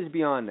stretches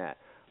beyond that.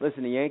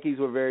 Listen, the Yankees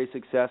were very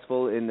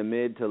successful in the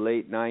mid to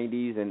late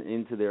 90s and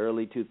into the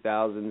early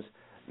 2000s.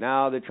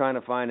 Now they're trying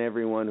to find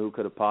everyone who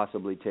could have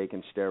possibly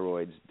taken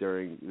steroids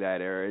during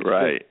that era.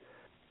 Right.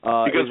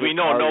 Because we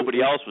know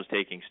nobody else was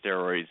taking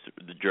steroids.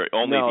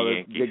 Only the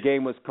Yankees. The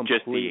game was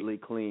completely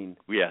clean.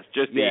 Yes,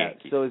 just the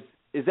Yankees. So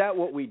is that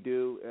what we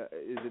do?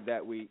 Is it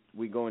that we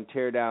go and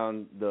tear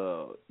down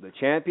the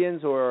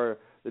champions, or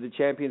did the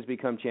champions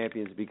become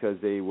champions because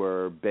they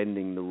were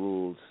bending the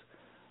rules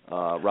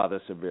rather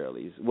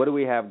severely? What do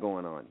we have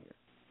going on here?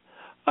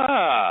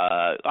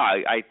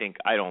 I think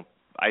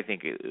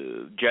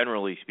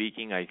generally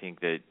speaking, I think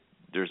that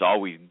there's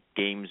always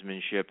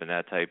gamesmanship and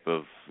that type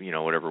of,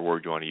 whatever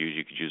word you want to use.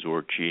 You could use the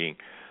word cheating.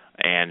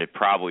 And it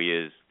probably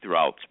is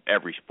throughout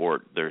every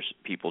sport. There's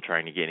people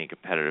trying to gain a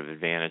competitive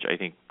advantage. I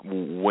think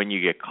when you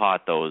get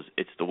caught,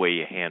 it's the way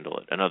you handle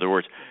it. In other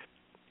words,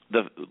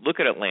 look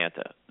at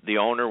Atlanta. The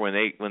owner, when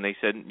they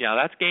said,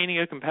 that's gaining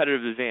a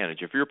competitive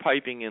advantage. If you're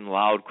piping in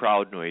loud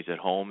crowd noise at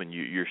home and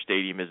your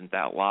stadium isn't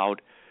that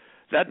loud,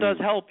 that does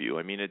help you.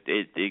 I mean, it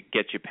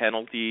gets you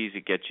penalties.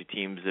 It gets you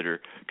teams that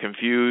are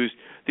confused.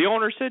 The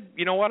owner said,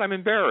 you know what, I'm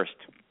embarrassed.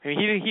 I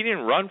mean, he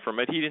didn't run from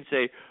it. He didn't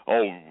say,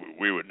 oh,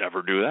 we would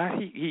never do that.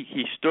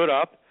 He stood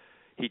up.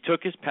 He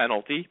took his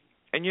penalty.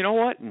 And you know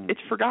what? It's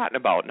forgotten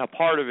about. Now,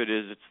 part of it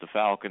is it's the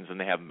Falcons and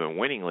they haven't been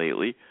winning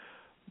lately.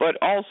 But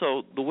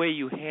also the way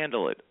you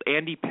handle it.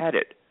 Andy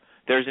Pettitte,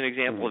 there's an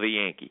example of the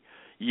Yankee.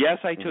 Yes,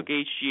 I took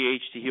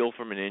HGH to heal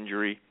from an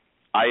injury.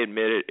 I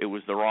admit it. It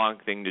was the wrong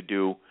thing to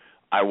do.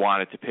 I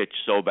wanted to pitch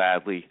so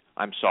badly.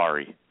 I'm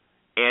sorry.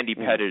 Andy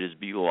Pettitte is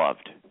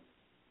beloved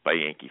by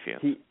Yankee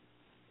fans.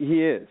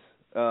 He is,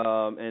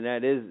 and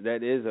that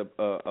is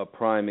a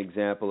prime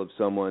example of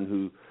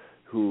someone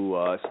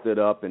who stood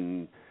up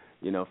and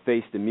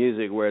faced the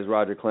music, whereas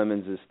Roger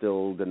Clemens is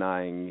still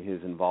denying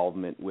his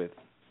involvement with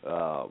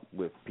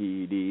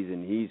PEDs,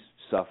 and he's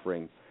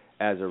suffering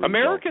as a result.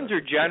 Americans are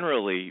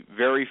generally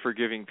very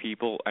forgiving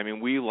people. I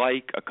mean, we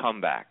like a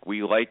comeback.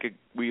 We like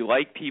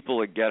people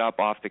that get up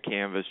off the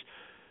canvas,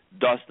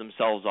 dust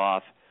themselves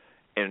off,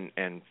 and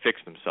fix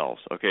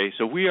themselves. Okay,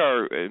 so we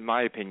are, in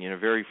my opinion, a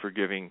very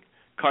forgiving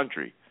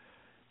country.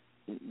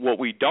 What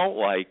we don't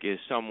like is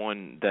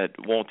someone that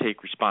won't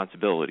take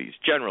responsibilities.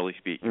 Generally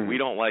speaking, we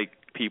don't like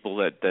people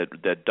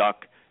that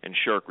duck and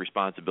shirk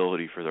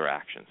responsibility for their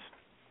actions.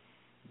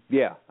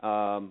 Yeah,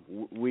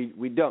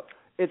 we don't.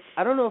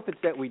 I don't know if it's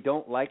that we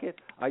don't like it.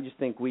 I just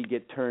think we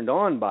get turned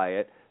on by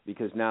it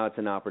because now it's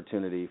an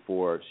opportunity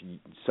for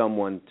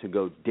someone to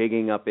go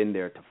digging up in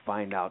there to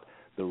find out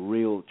the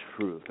real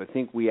truth. I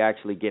think we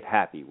actually get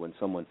happy when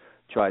someone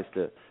tries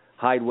to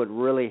hide what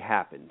really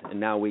happened, and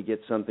now we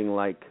get something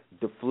like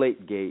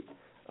Deflategate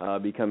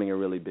becoming a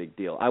really big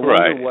deal. I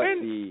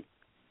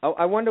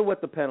wonder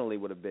what the penalty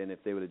would have been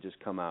if they would have just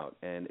come out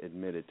and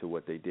admitted to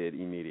what they did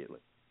immediately.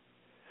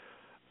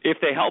 If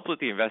they helped with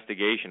the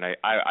investigation,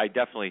 I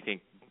definitely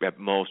think at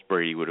most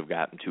Brady would have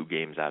gotten 2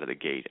 games out of the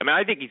gate. I mean,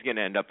 I think he's going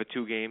to end up at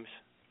 2 games.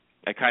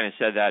 I kind of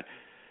said that.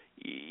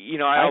 You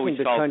know, I always think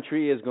the felt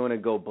country is going to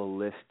go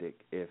ballistic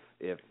if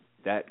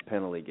that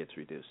penalty gets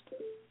reduced.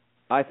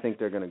 I think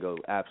they're going to go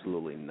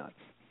absolutely nuts.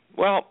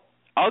 Well,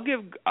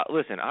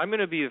 listen, I'm going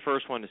to be the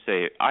first one to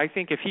say it. I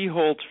think if he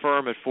holds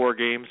firm at 4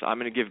 games, I'm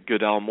going to give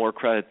Goodell more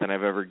credit than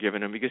I've ever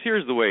given him, because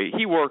here's the way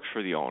he works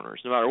for the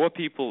owners. No matter what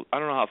people, I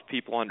don't know how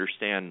people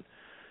understand,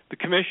 the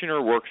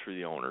commissioner works for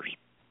the owners.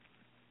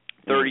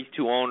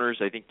 32 owners,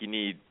 I think you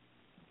need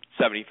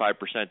 75%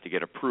 to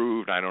get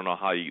approved. I don't know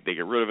how they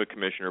get rid of a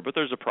commissioner, but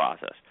there's a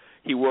process.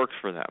 He works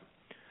for them.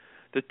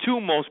 The 2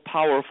 most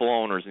powerful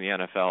owners in the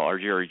NFL are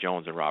Jerry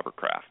Jones and Robert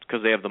Kraft,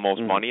 because they have the most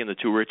money and the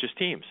 2 richest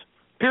teams,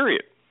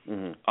 period.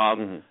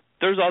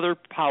 There's other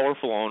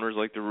powerful owners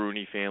like the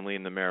Rooney family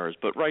and the Maras,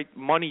 but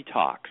money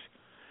talks.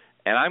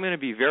 And I'm going to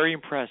be very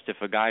impressed if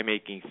a guy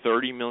making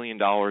 $30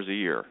 million a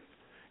year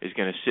is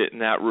going to sit in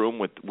that room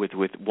with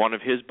one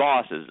of his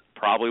bosses,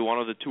 probably one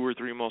of the 2 or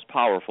 3 most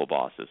powerful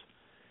bosses,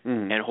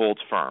 and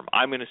holds firm.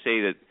 I'm going to say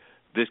that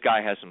this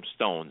guy has some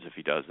stones if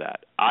he does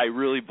that. I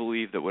really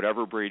believe that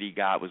whatever Brady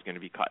got was going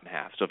to be cut in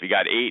half. So if he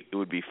got 8, it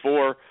would be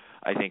 4.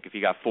 I think if he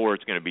got 4,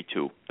 it's going to be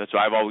 2. That's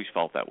why I've always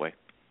felt that way.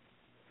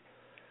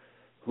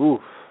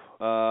 Oof,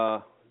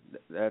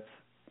 that's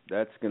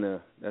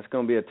gonna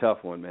be a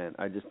tough one, man.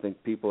 I just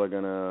think people are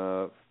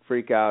gonna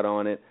freak out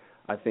on it.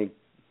 I think,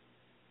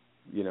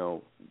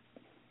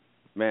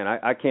 man,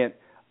 I can't.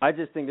 I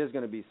just think there's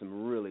gonna be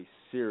some really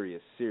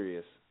serious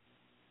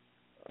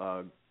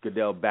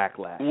Goodell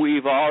backlash.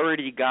 We've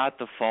already got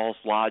the false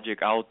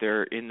logic out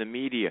there in the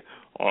media.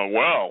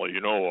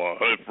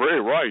 If Ray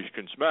Rice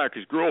can smack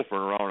his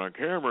girlfriend around on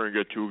camera and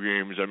get 2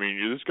 games, I mean,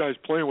 this guy's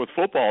playing with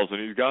footballs and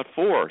he's got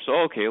 4.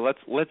 So okay,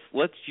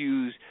 let's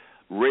use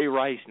Ray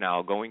Rice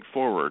now going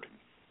forward.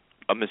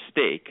 A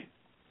mistake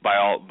by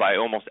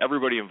almost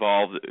everybody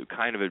involved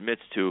kind of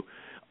admits to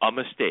a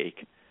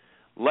mistake.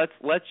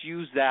 Let's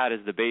use that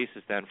as the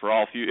basis then for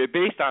all future.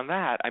 Based on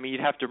that, I mean,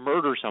 you'd have to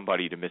murder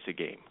somebody to miss a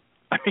game.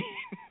 I mean,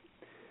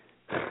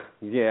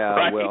 yeah,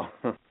 right? Well,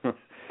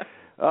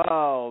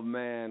 oh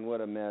man,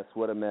 what a mess!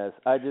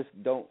 I just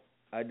don't.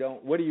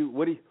 What do you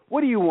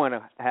want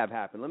to have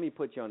happen? Let me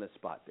put you on the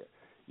spot there.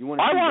 I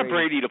want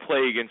Brady to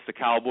play against the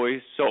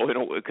Cowboys,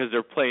 because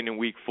they're playing in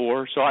Week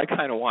 4. So I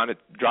kind of want to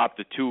drop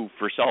the 2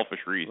 for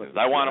selfish reasons.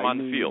 I want him on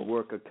the field.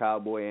 Work a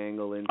Cowboy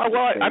angle into.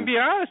 I'm being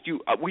honest.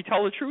 We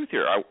tell the truth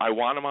here. I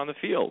want him on the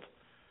field.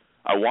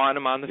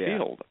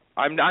 Field.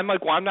 I'm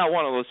not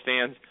one of those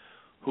fans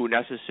who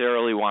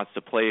necessarily wants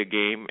to play a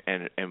game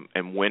and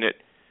win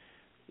it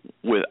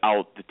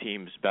without the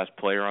team's best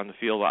player on the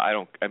field. I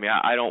don't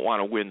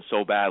want to win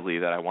so badly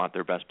that I want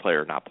their best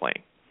player not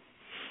playing.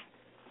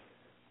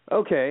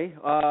 Okay.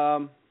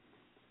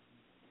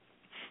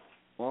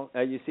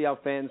 You see how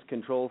fans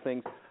control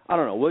things? I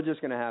don't know. We're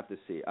just going to have to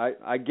see.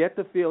 I get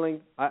the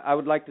feeling. I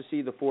would like to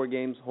see the 4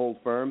 games hold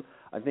firm.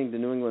 I think the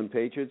New England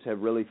Patriots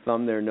have really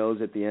thumbed their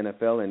nose at the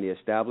NFL and the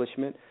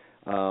establishment.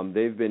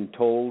 They've been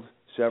told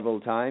several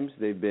times.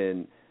 They've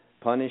been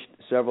punished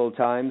several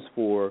times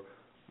for,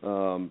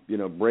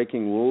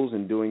 breaking rules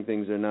and doing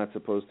things they're not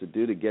supposed to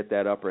do to get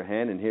that upper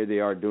hand, and here they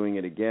are doing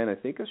it again. I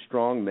think a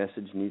strong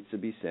message needs to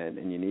be sent,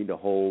 and you need to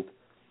hold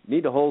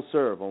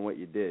serve on what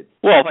you did.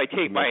 Well, if I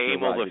take my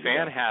Emil the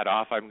fan hat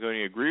off, I'm going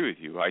to agree with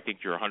you. I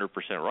think you're 100%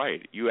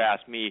 right. You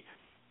asked me,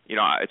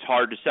 it's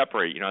hard to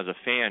separate. As a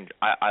fan,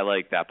 I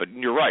like that. But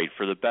you're right.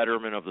 For the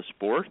betterment of the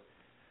sport,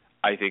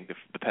 I think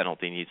the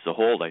penalty needs to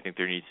hold. I think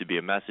there needs to be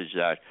a message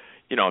that,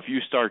 if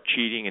you start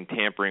cheating and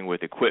tampering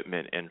with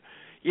equipment and,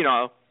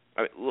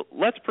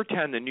 let's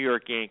pretend the New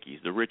York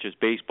Yankees, the richest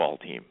baseball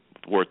team,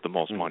 worth the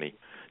most money,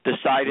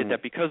 decided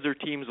that because their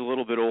team's a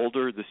little bit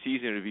older, the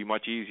season would be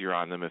much easier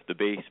on them if the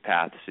base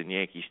paths in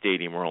Yankee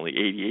Stadium were only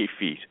 88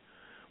 feet.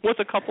 What's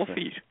a couple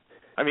feet?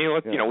 I mean,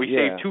 we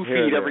save 2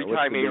 feet every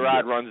time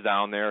A-Rod runs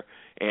down there,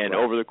 and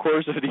over the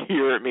course of the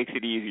year, it makes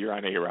it easier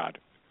on A-Rod.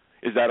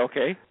 Is that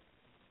okay?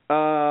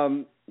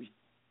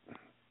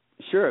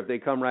 Sure, if they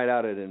come right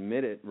out and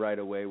admit it right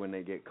away when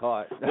they get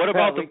caught. What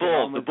about the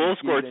Bulls? The Bulls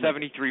scored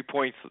 73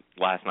 points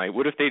last night.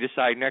 What if they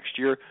decide next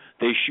year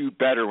they shoot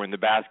better when the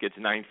basket's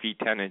 9 feet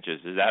 10 inches?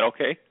 Is that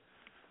okay?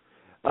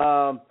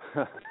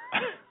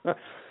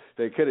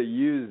 They could have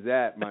used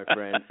that, my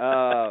friend.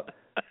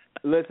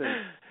 Listen,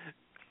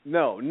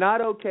 no,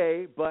 not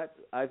okay. But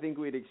I think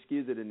we'd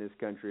excuse it in this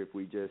country if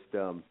we just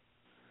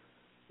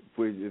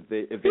if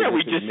they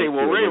we just say,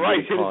 well, Ray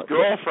Rice hit his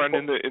girlfriend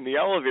in the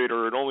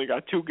elevator and only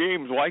got 2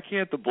 games. Why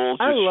can't the Bulls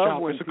just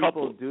shop when people a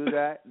couple? do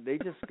that. They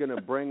just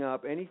gonna bring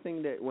up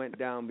anything that went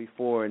down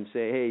before and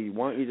say, hey,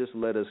 why don't you just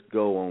let us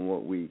go on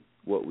what we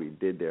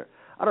did there?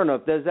 I don't know.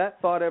 Does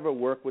that thought ever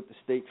work with the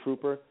state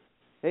trooper?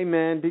 Hey,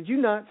 man, did you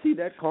not see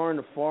that car in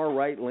the far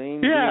right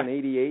lane doing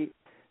 88?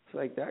 It's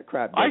like that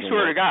crap doesn't I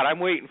swear work. to God, I'm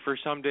waiting for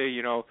someday,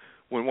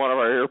 when one of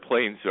our Air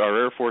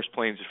Force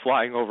planes is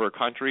flying over a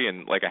country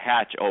and like a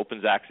hatch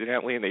opens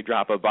accidentally and they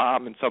drop a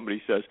bomb and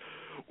somebody says,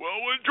 well,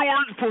 when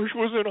George Bush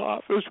was in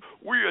office,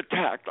 we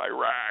attacked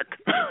Iraq.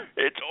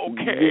 It's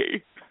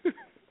okay.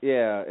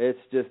 Yeah, it's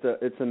just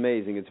it's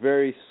amazing. It's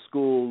very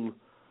schoolboyish,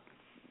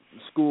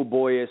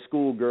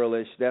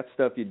 schoolgirlish. That's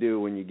stuff you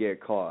do when you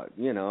get caught.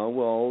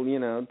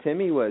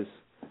 Timmy was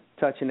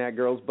touching that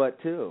girl's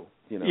butt too.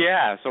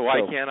 Yeah, so why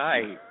can't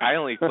I? I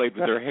only played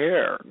with her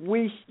hair.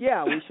 We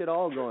should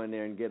all go in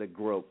there and get a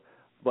grope.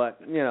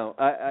 But,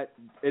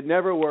 it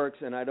never works,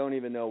 and I don't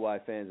even know why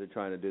fans are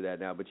trying to do that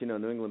now. But,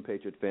 New England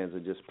Patriot fans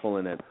are just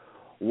pulling at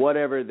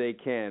whatever they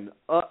can.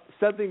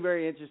 Something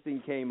very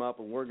interesting came up,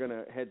 and we're going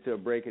to head to a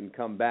break and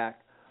come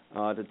back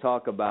to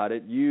talk about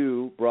it.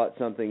 You brought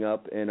something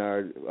up in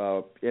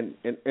our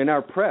in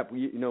our prep.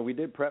 We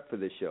did prep for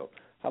this show.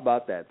 How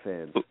about that,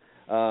 fans?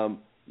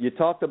 You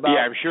talked about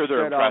I'm sure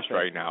they're impressed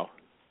right now.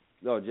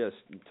 Oh, just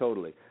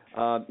totally.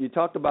 You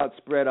talked about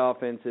spread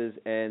offenses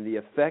and the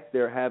effect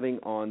they're having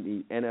on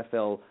the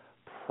NFL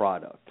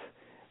product.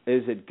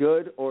 Is it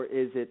good or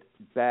is it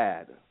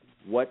bad?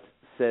 What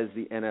says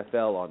the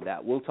NFL on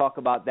that? We'll talk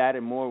about that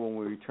and more when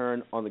we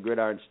return on the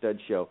Gridiron Stud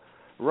Show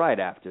right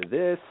after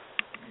this.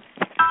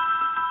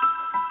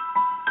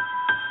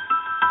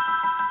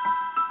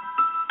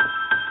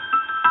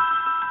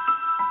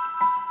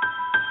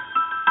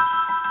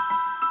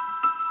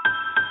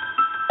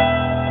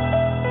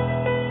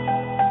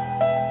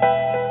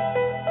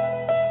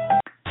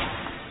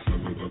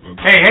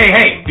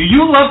 Hey, do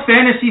you love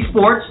fantasy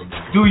sports?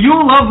 Do you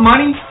love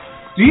money?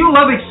 Do you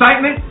love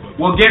excitement?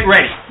 Well, get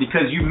ready,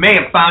 because you may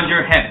have found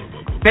your heaven.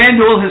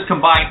 FanDuel has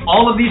combined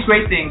all of these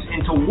great things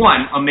into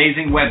one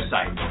amazing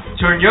website.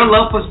 Turn your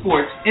love for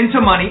sports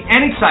into money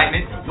and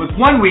excitement with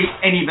 1 week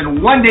and even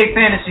 1 day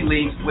fantasy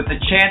leagues with a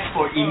chance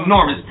for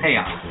enormous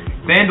payouts.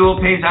 FanDuel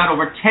pays out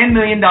over $10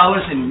 million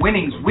in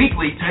winnings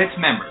weekly to its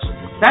members.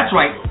 That's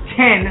right,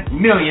 $10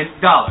 million.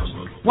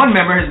 One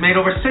member has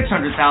made over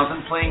 $600,000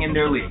 playing in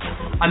their league.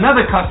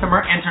 Another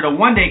customer entered a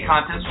 1 day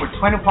contest for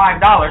 $25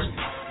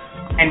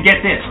 and get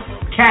this,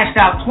 cashed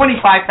out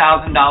 $25,000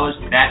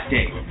 that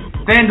day.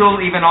 FanDuel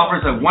even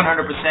offers a 100%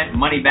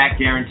 money-back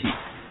guarantee.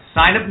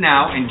 Sign up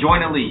now and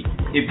join a league.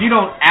 If you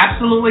don't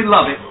absolutely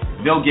love it,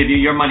 they'll give you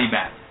your money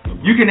back.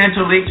 You can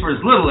enter leagues for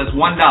as little as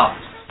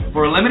 $1.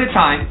 For a limited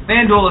time,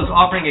 FanDuel is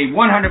offering a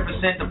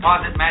 100%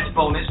 deposit match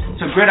bonus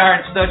to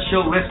Gridiron Stud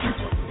Show listeners.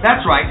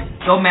 That's right,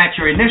 they'll match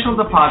your initial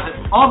deposit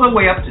all the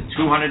way up to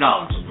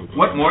 $200.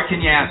 What more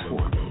can you ask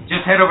for?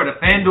 Just head over to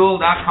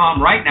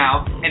FanDuel.com right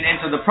now and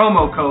enter the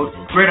promo code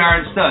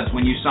GridironStuds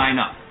when you sign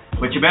up.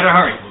 But you better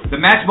hurry. The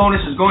match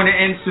bonus is going to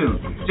end soon.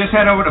 Just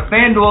head over to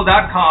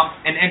FanDuel.com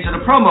and enter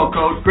the promo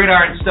code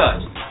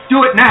GridironStuds.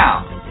 Do it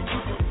now!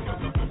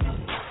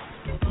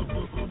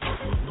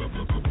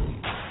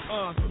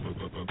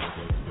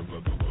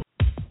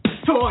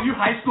 To all you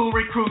high school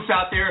recruits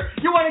out there,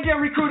 you want to get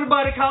recruited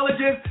by the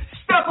colleges?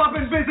 Step up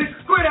and visit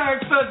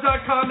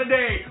GridironStuds.com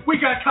today. We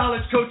got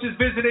college coaches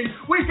visiting.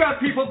 We've got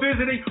people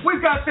visiting.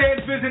 We've got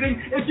fans visiting.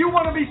 If you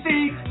want to be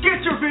seen,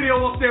 get your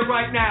video up there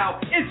right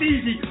now. It's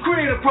easy.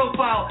 Create a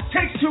profile.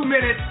 Takes 2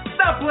 minutes.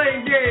 Stop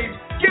playing games.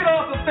 Get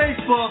off of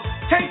Facebook.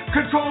 Take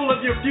control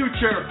of your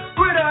future.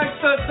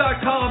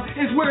 GridironStuds.com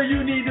is where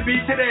you need to be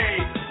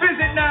today.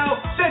 Visit now,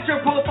 set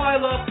your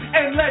profile up,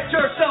 and let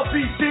yourself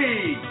be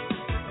seen.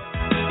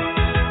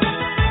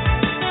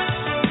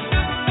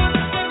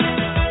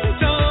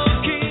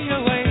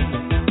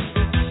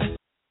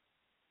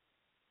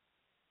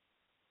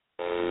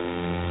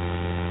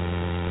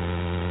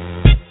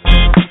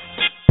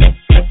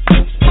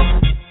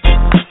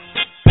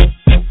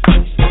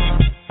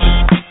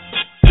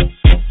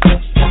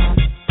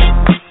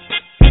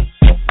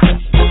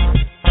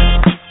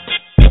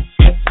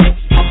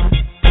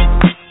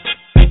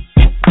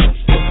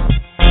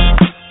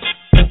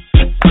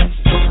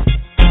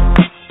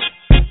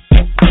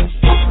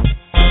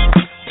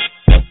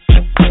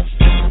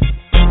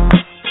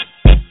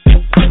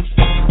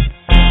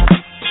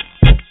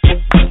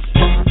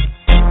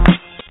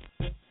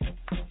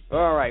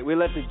 We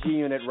let the G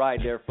Unit ride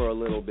there for a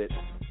little bit.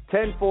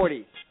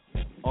 10:40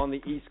 on the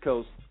East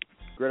Coast,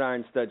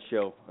 Gridiron Stud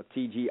Show, a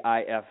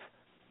TGIF.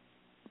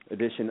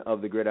 edition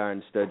of the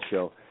Gridiron Studs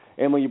Show.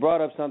 And when you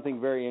brought up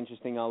something very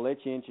interesting, I'll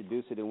let you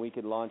introduce it, and we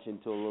could launch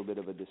into a little bit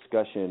of a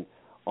discussion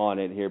on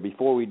it here.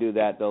 Before we do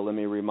that, though, let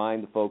me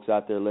remind the folks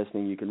out there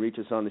listening, you can reach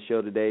us on the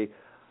show today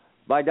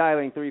by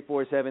dialing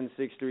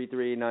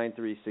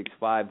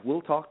 347-633-9365.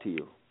 We'll talk to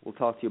you. We'll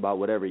talk to you about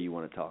whatever you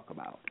want to talk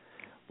about.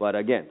 But,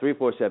 again,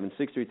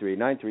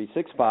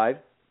 347-633-9365.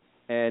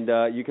 And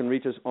you can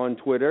reach us on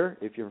Twitter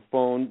if your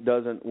phone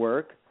doesn't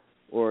work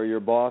or your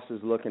boss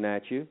is looking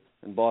at you.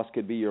 And boss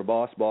could be your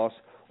boss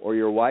or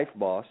your wife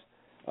boss.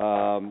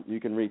 You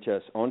can reach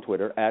us on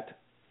Twitter at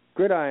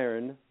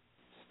GridironStuds.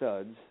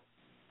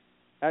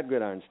 At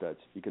GridironStuds,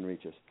 you can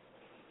reach us.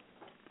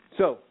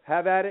 So,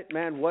 have at it,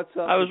 man. What's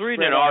up? I was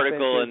reading an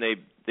article, and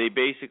they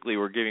basically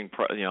were giving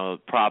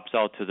props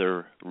out to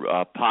their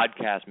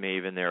podcast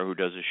maven there who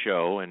does a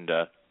show, and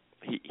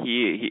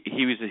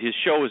his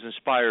show was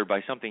inspired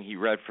by something he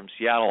read from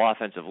Seattle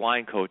offensive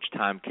line coach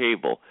Tom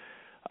Cable.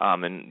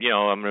 And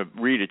I'm going to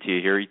read it to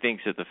you here. He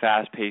thinks that the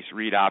fast-paced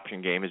read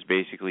option game is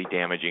basically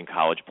damaging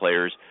college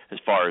players as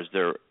far as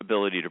their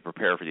ability to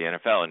prepare for the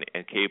NFL.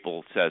 And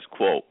Cable says,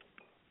 quote,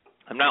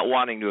 "I'm not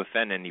wanting to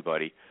offend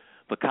anybody,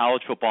 but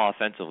college football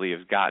offensively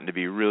has gotten to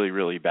be really,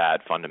 really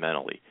bad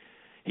fundamentally."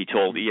 He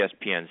told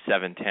ESPN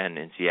 710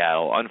 in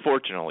Seattle,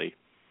 "Unfortunately,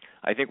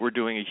 I think we're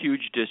doing a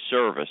huge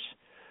disservice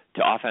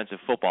to offensive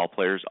football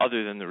players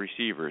other than the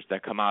receivers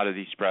that come out of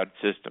these spread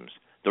systems.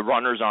 The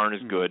runners aren't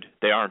as good.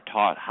 They aren't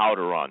taught how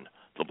to run.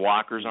 The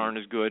blockers aren't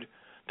as good.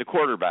 The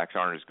quarterbacks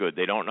aren't as good.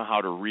 They don't know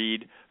how to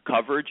read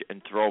coverage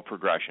and throw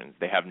progressions.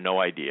 They have no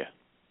idea."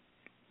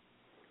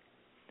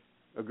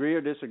 Agree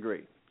or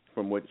disagree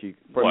from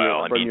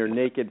your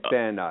naked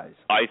fan eyes?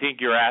 I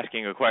think you're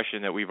asking a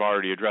question that we've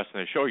already addressed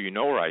in the show. You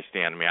know where I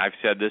stand. I mean, I've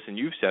said this and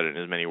you've said it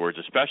in as many words,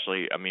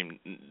 especially,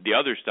 the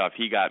other stuff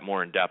he got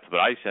more in depth,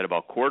 but I said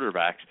about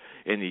quarterbacks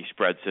in these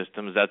spread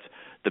systems, that's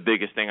the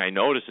biggest thing I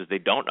notice is they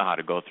don't know how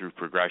to go through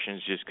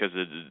progressions just because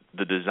of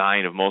the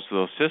design of most of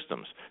those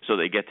systems. So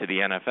they get to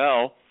the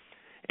NFL,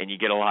 and you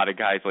get a lot of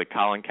guys like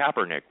Colin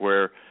Kaepernick,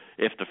 where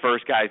if the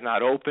first guy's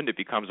not opened, it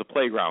becomes a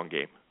playground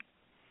game.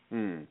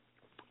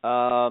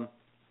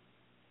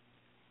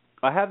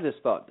 I have this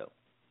thought, though.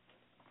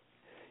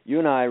 You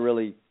and I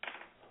really,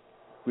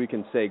 we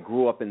can say,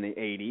 grew up in the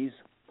 80s.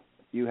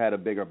 You had a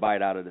bigger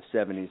bite out of the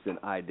 70s than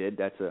I did.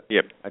 That's a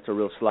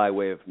real sly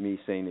way of me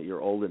saying that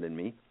you're older than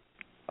me.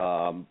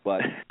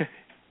 But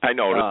I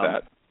noticed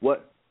that.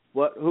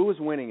 Who was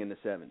winning in the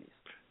 70s?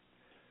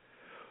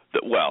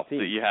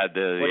 You had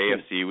the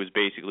AFC was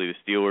basically the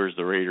Steelers,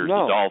 the Raiders, the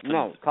Dolphins.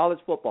 No, college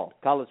football.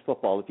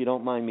 If you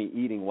don't mind me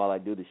eating while I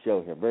do the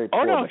show here. Very poor.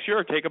 Oh, no,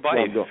 sure. Take a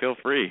bite. Feel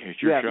free.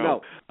 It's your show.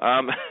 No.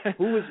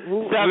 Who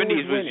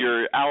 70s was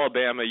your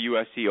Alabama,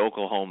 USC,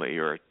 Oklahoma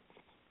era.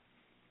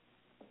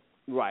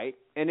 Right.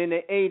 And in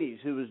the 80s,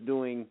 who was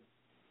doing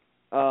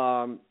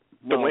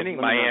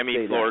winning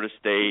Miami, Florida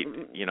State,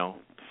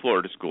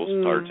 Florida schools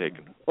started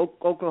taking.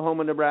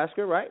 Oklahoma,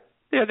 Nebraska, right?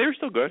 Yeah, they were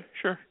still good,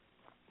 sure.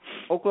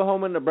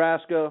 Oklahoma,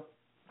 Nebraska,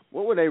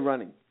 what were they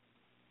running?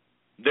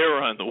 They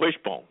were on the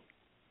wishbone.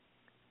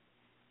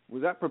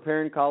 Was that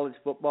preparing college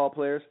football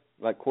players,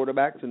 like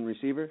quarterbacks and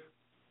receivers?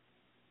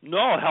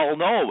 No, hell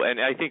no. And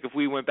I think if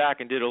we went back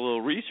and did a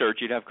little research,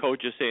 you'd have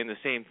coaches saying the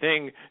same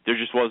thing. There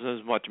just wasn't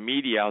as much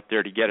media out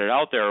there to get it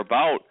out there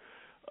about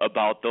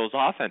those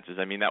offenses.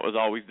 I mean, that was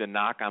always the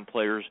knock on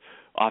players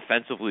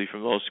offensively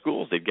from those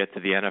schools. They'd get to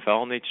the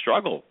NFL and they'd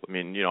struggle. I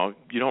mean, you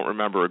don't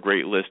remember a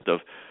great list of,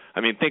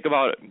 think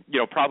about,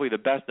 probably the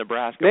best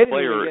Nebraska player. They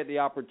didn't even get the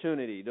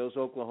opportunity. Those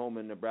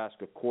Oklahoma and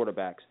Nebraska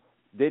quarterbacks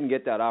didn't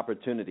get that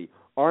opportunity.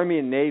 Army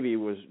and Navy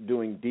was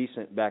doing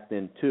decent back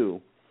then, too.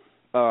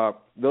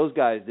 Those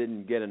guys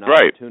didn't get an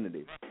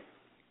opportunity.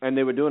 And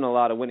they were doing a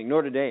lot of winning.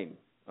 Notre Dame,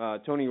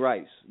 Tony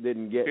Rice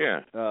didn't get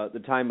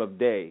the time of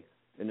day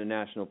in the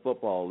National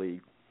Football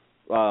League.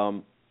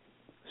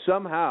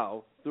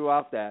 Somehow,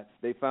 throughout that,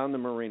 they found the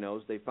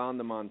Marinos, they found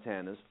the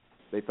Montanas,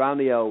 they found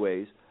the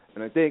Elways,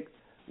 and I think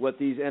what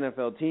these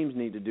NFL teams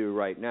need to do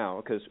right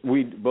now, because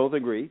we both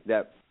agree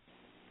that,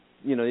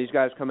 these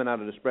guys coming out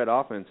of the spread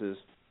offenses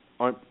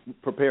aren't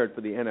prepared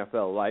for the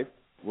NFL life.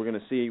 We're going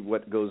to see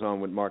what goes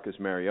on with Marcus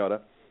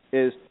Mariota,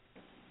 is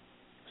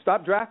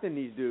stop drafting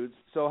these dudes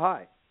so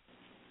high.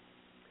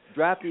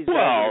 Draft these guys that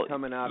are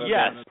coming out of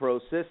the pro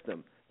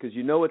system, because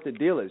you know what the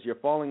deal is. You're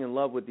falling in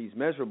love with these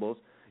measurables.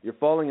 You're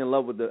falling in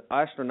love with the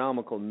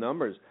astronomical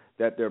numbers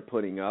that they're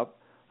putting up,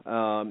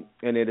 and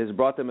it has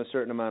brought them a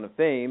certain amount of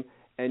fame,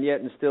 and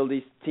yet and still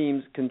these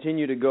teams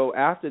continue to go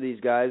after these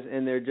guys,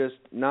 and they're just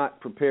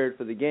not prepared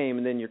for the game,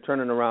 and then you're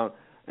turning around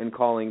and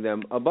calling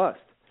them a bust.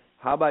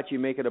 How about you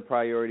make it a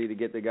priority to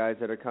get the guys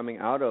that are coming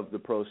out of the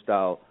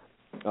pro-style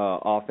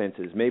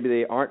offenses? Maybe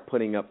they aren't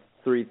putting up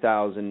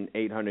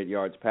 3,800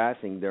 yards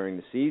passing during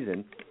the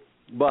season,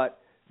 but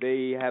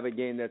they have a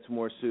game that's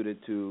more suited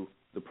to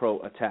the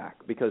pro attack.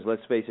 Because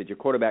let's face it, your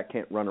quarterback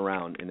can't run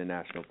around in the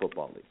National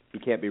Football League. He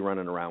can't be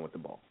running around with the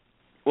ball.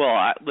 Well,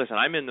 listen,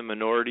 I'm in the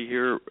minority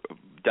here,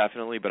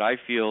 definitely, but I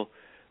feel,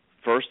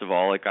 first of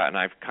all, and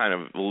I've kind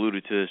of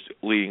alluded to this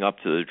leading up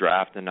to the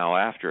draft and now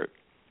after it,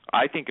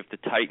 I think if the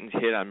Titans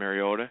hit on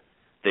Mariota,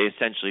 they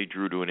essentially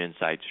drew to an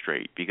inside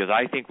straight, because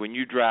I think when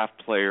you draft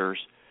players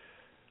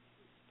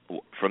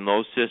from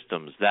those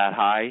systems that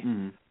high,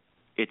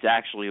 it's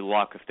actually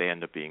luck if they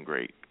end up being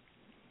great.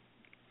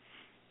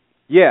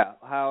 Yeah,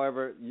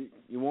 however,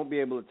 you won't be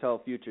able to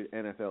tell future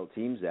NFL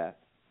teams that.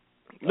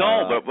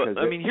 No, but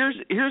I mean,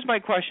 here's my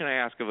question I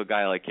ask of a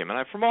guy like him.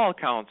 And from all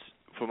accounts,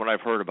 from what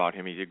I've heard about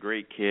him, he's a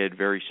great kid,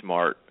 very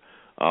smart,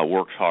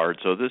 works hard.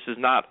 So this is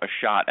not a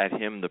shot at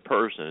him, the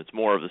person. It's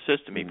more of the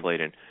system he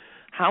played in.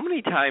 How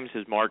many times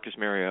has Marcus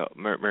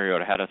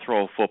Mariota had to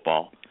throw a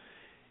football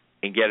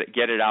and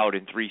get it out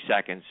in 3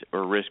 seconds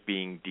or risk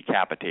being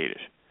decapitated?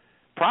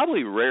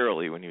 Probably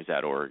rarely when he was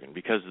at Oregon,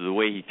 because of the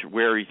way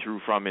where he threw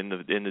from in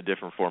the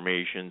different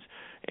formations,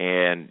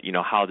 and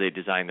how they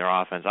designed their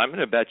offense. I'm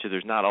going to bet you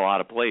there's not a lot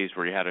of plays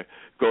where he had to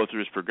go through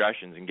his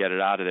progressions and get it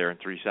out of there in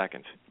 3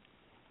 seconds.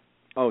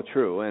 Oh,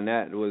 true, and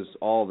that was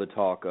all the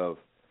talk of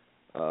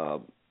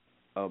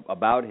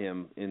about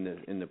him in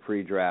the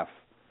pre-draft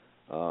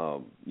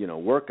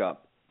workup.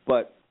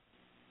 But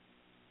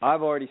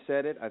I've already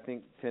said it. I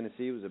think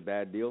Tennessee was a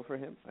bad deal for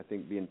him. I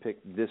think being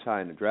picked this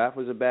high in the draft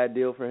was a bad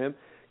deal for him,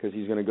 because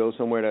he's going to go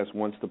somewhere that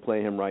wants to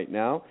play him right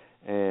now,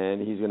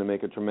 and he's going to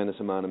make a tremendous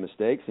amount of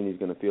mistakes, and he's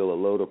going to feel a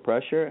load of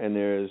pressure, and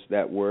there's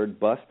that word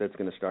bust that's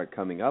going to start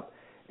coming up,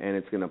 and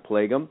it's going to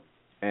plague him,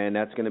 and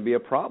that's going to be a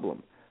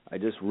problem. I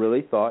just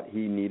really thought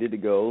he needed to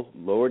go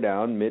lower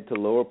down, mid to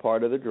lower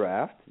part of the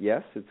draft.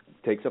 Yes, it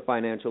takes a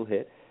financial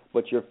hit,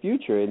 but your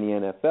future in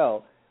the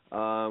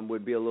NFL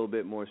would be a little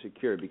bit more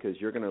secure, because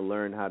you're going to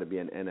learn how to be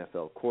an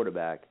NFL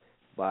quarterback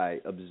by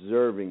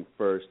observing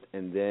first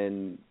and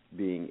then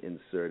being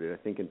inserted.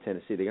 I think in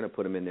Tennessee they're going to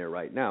put him in there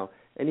right now,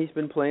 and he's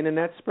been playing in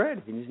that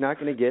spread. He's not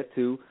going to get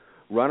to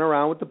run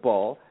around with the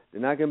ball.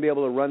 They're not going to be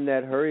able to run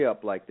that hurry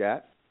up like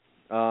that.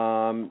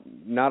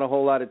 Not a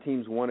whole lot of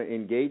teams want to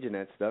engage in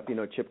that stuff.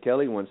 Chip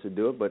Kelly wants to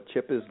do it, but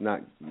Chip is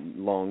not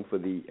long for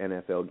the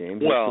NFL game.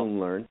 He'll soon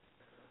learn.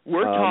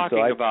 We're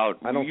talking about.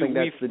 I don't think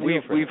that's the deal.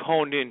 We've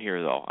honed in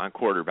here though on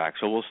quarterback,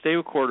 so we'll stay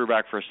with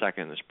quarterback for a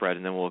second in the spread,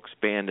 and then we'll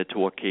expand it to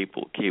what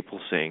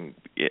Capel's saying,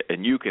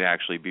 and you can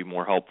actually be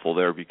more helpful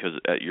there because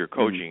at your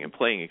coaching and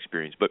playing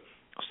experience. But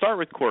I'll start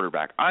with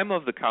quarterback. I'm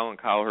of the Colin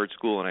Cowherd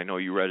school, and I know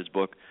you read his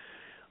book.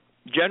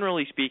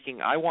 Generally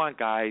speaking, I want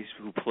guys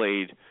who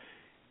played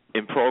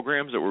in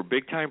programs that were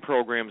big-time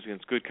programs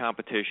against good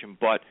competition,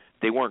 but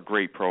they weren't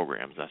great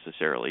programs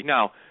necessarily.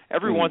 Now,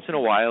 every once in a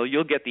while,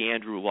 you'll get the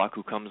Andrew Luck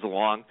who comes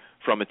along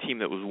from a team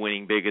that was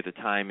winning big at the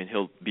time, and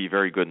he'll be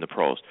very good in the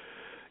pros.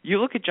 You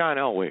look at John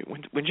Elway.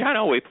 When John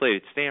Elway played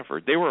at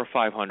Stanford, they were a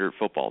 500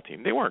 football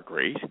team. They weren't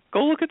great.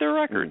 Go look at their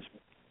records.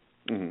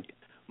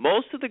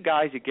 Most of the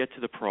guys that get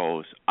to the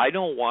pros, I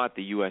don't want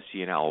the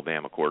USC and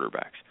Alabama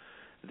quarterbacks.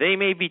 They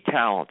may be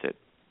talented,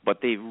 but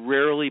they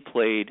rarely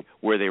played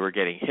where they were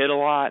getting hit a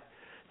lot.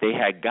 They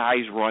had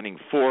guys running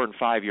 4 and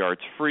 5 yards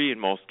free in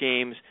most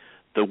games.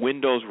 The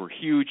windows were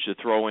huge to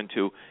throw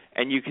into.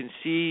 And you can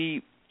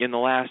see in the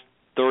last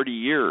 30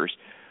 years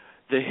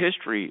the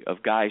history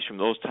of guys from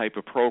those type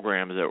of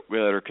programs that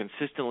are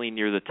consistently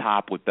near the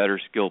top with better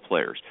skill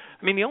players.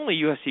 I mean, the only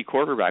USC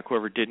quarterback who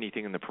ever did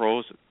anything in the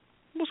pros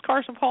was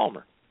Carson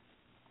Palmer.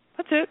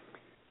 That's it.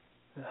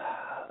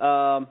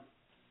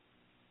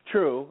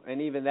 True,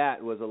 and even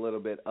that was a little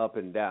bit up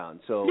and down.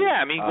 So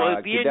yeah, I mean,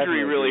 the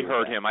injury really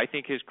hurt him. I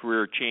think his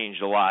career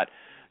changed a lot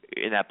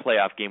in that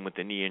playoff game with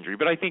the knee injury.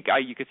 But I think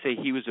you could say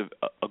he was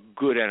a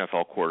good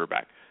NFL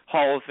quarterback.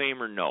 Hall of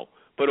Famer, no,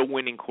 but a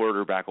winning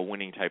quarterback, a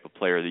winning type of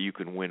player that you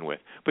can win with.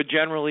 But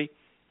generally,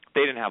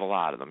 they didn't have a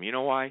lot of them. You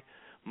know why?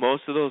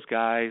 Most of those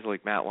guys,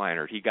 like Matt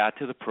Leinart, he got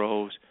to the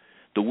pros,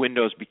 the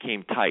windows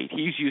became tight.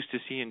 He's used to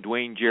seeing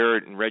Dwayne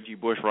Jarrett and Reggie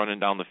Bush running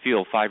down the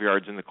field 5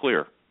 yards in the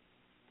clear.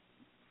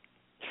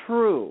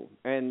 True,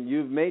 and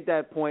you've made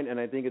that point, and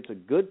I think it's a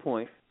good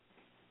point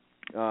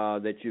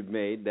that you've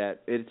made,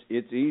 that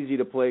it's easy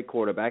to play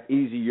quarterback,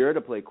 easier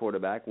to play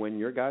quarterback when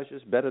your guy's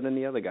just better than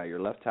the other guy.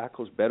 Your left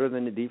tackle's better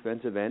than the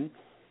defensive end.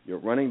 Your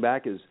running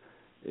back is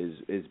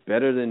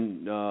better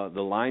than the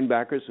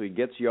linebacker, so he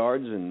gets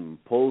yards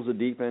and pulls the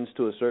defense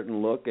to a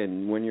certain look,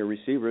 and when your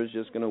receiver is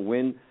just going to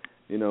win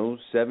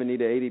 70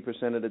 to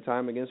 80% of the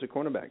time against a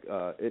cornerback.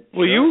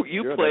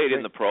 You played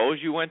in the pros.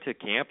 You went to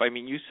camp. I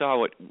mean, you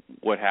saw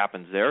what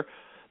happens there.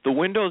 The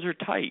windows are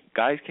tight.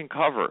 Guys can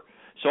cover.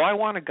 So I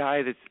want a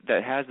guy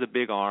that has the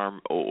big arm,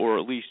 or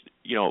at least,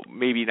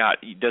 maybe not.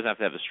 He doesn't have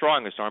to have the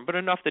strongest arm, but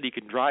enough that he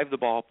can drive the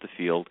ball up the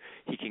field.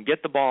 He can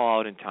get the ball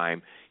out in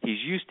time. He's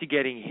used to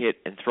getting hit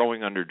and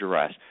throwing under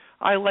duress.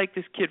 I like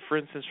this kid, for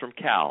instance, from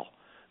Cal,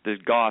 this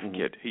Goff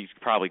kid. He's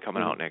probably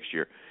coming out next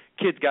year.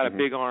 Kid's got a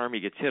big arm. He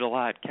gets hit a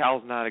lot.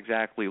 Cal's not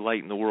exactly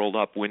lighting the world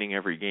up, winning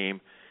every game.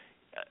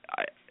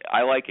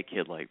 I like a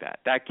kid like that.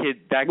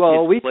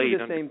 We see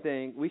the same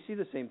thing. We see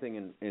the same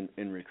thing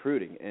in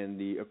recruiting, and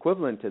the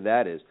equivalent to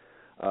that is,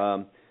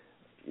 and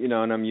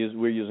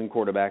we're using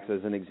quarterbacks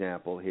as an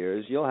example here.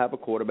 Is you'll have a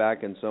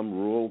quarterback in some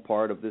rural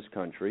part of this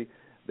country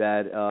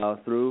that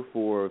threw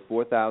for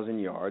 4,000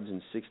 yards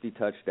and 60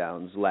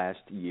 touchdowns last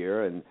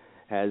year, and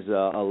has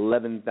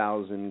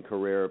 11,000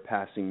 career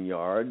passing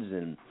yards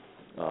and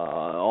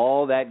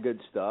all that good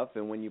stuff.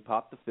 And when you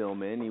pop the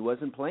film in, he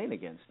wasn't playing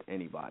against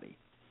anybody.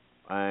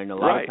 And a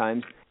lot of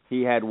times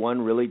he had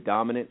one really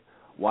dominant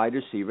wide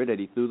receiver that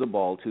he threw the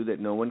ball to that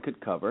no one could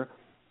cover.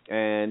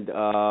 And,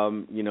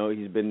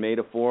 he's been made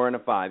a 4 and a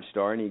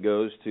 5-star, and he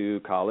goes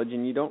to college,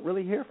 and you don't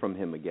really hear from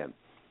him again.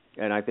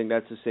 And I think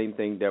that's the same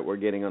thing that we're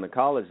getting on the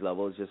college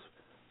level. It's just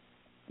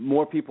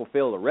more people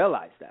fail to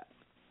realize that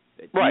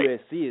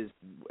USC is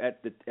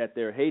at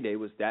their heyday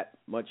was that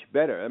much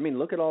better. I mean,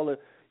 look at all the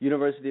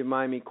University of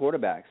Miami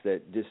quarterbacks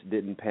that just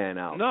didn't pan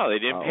out. No, they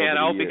didn't pan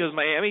out because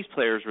Miami's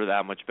players were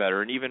that much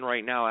better. And even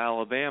right now,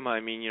 Alabama, I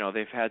mean,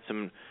 they've had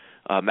some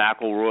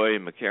McElroy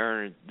and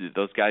McCarron,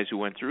 those guys who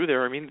went through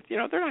there. I mean,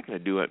 they're not going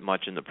to do it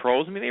much in the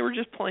pros. I mean, they were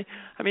just playing.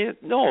 I mean,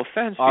 no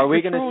offense. Are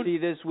we going to see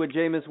this with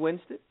Jameis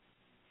Winston?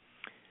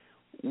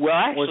 Well,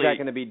 actually, or is that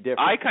going to be different?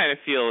 I kind of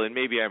feel, and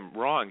maybe I'm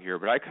wrong here,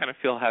 but I kind of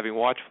feel, having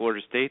watched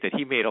Florida State, that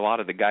he made a lot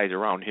of the guys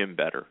around him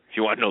better, if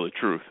you want to know the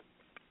truth.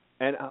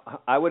 And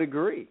I would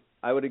agree.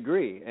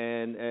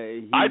 And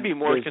I'd be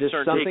more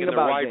concerned taking the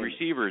wide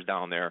receivers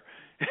down there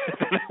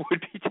than I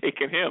would be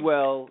taking him.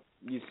 Well,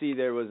 you see,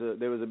 there was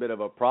a bit of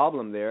a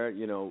problem there.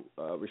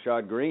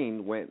 Rashad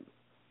Green went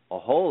a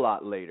whole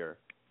lot later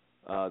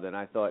than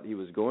I thought he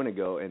was going to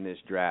go in this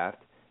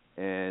draft,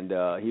 and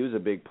he was a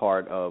big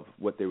part of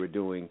what they were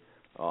doing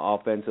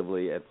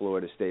offensively at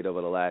Florida State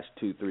over the last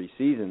 2-3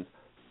 seasons,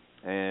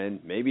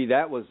 and maybe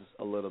that was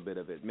a little bit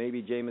of it.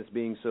 Maybe Jameis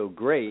being so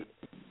great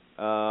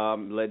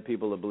led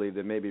people to believe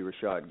that maybe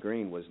Rashad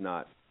Green was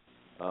not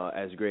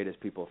as great as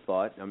people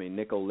thought. I mean,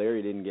 Nick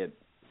O'Leary didn't get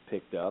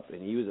picked up,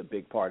 and he was a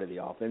big part of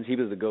the offense. He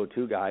was the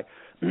go-to guy.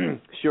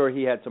 Sure,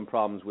 he had some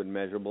problems with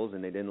measurables,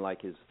 and they didn't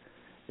like his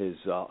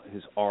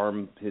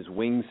arm, his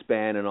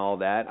wingspan, and all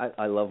that.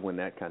 I love when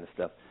that kind of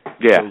stuff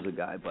shows a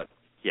guy, but.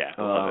 Yeah.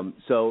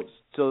 So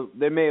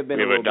there may have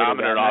been a little bit of that.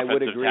 We have a dominant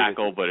offensive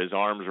tackle, with but his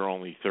arms are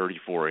only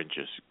 34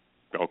 inches.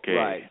 Okay.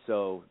 Right.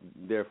 So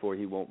therefore,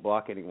 he won't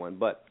block anyone.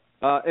 But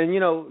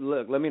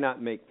look, let me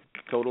not make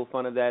total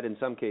fun of that. In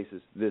some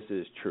cases, this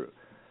is true.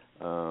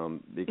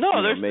 Maybe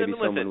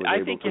someone was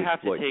I think able you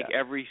have to take that.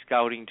 every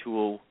scouting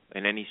tool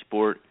in any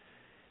sport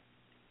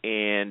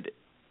and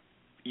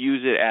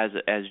use it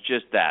as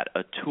just that,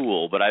 a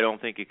tool. But I don't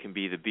think it can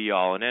be the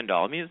be-all and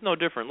end-all. I mean, it's no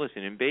different.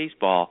 Listen, in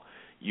baseball,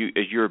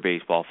 as you're a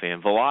baseball fan,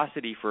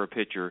 velocity for a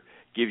pitcher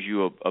gives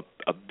you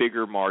a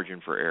bigger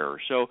margin for error.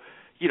 So,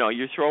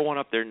 you throw one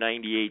up there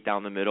 98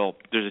 down the middle,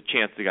 there's a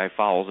chance the guy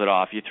fouls it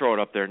off. You throw it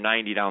up there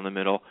 90 down the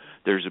middle,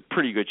 there's a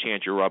pretty good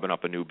chance you're rubbing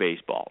up a new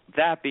baseball.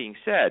 That being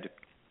said,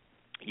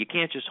 you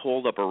can't just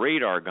hold up a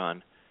radar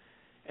gun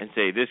and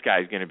say this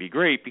guy's going to be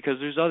great, because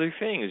there's other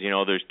things.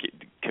 There's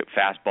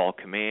fastball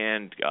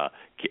command,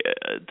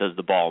 does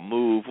the ball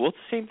move? Well, it's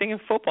the same thing in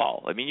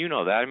football. I mean, you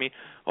know that. I mean,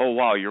 oh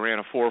wow, you ran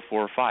a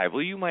 4.45.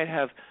 Well, you might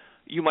have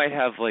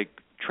like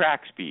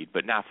track speed,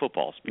 but not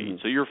football speed.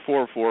 Mm-hmm. So your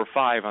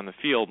 4.45 on the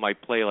field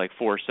might play like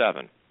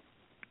 4.7.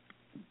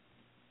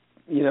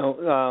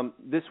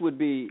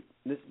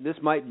 This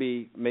might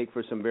make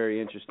for some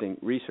very interesting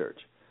research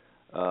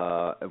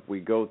if we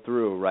go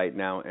through right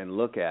now and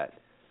look at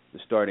the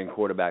starting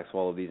quarterbacks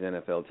for all of these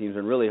NFL teams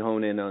and really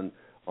hone in on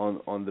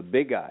the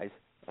big guys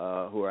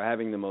who are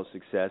having the most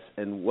success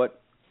and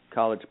what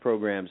college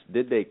programs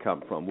did they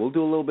come from. We'll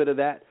do a little bit of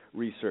that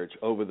research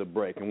over the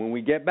break. And when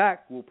we get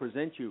back, we'll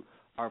present you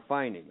our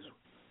findings.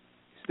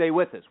 Stay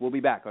with us. We'll be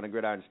back on the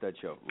Gridiron Stud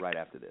Show right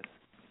after this.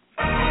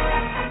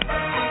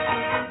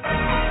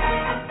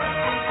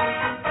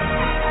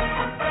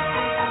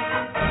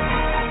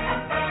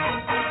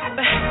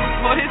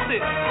 What is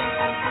it?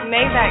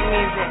 Maybach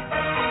music.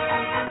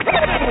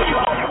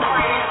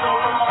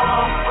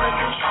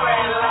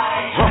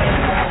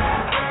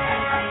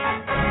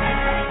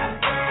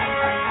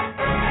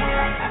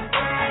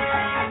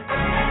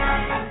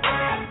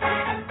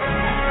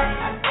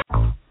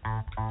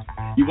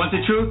 You want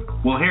the truth?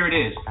 Well, here it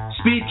is.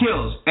 Speed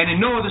kills, and in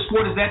no other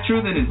sport is that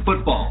true than in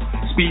football.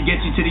 Speed gets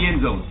you to the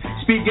end zone.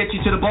 Speed gets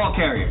you to the ball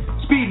carrier.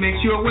 Speed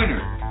makes you a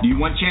winner. Do you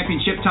want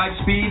championship-type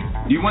speed?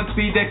 Do you want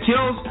speed that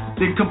kills?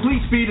 Then Complete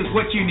Speed is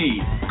what you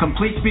need.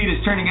 Complete Speed is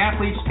turning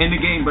athletes into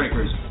game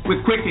breakers. With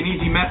quick and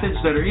easy methods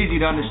that are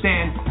easy to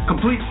understand,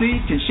 Complete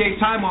Speed can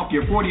shave time off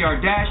your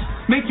 40-yard dash,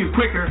 make you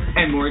quicker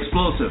and more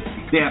explosive.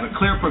 They have a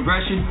clear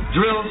progression,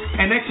 drills,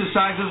 and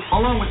exercises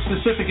along with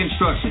specific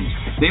instructions.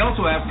 They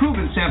also have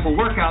proven sample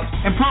workouts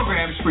and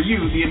programs for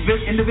you, the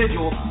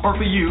individual, or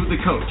for you, the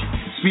coach.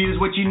 Speed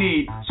is what you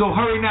need, so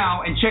hurry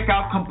now and check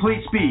out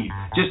Complete Speed.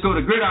 Just go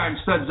to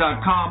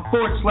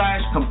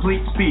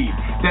GridironStuds.com/Complete Speed.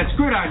 That's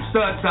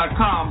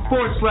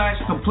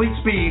GridironStuds.com/Complete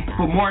Speed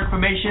for more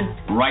information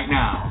right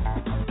now.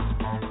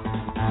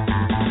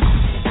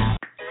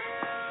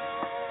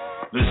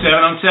 The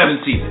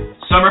 7-on-7 season,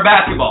 summer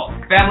basketball,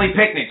 family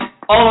picnics,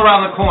 all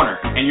around the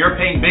corner, and you're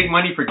paying big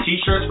money for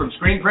t-shirts from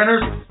screen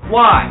printers?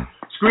 Why?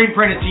 Screen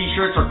printed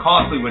t-shirts are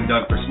costly when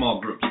done for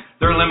small groups.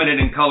 They're limited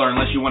in color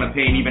unless you want to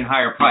pay an even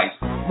higher price.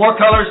 More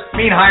colors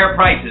mean higher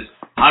prices.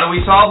 How do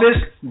we solve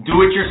this? Do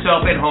it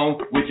yourself at home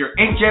with your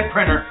inkjet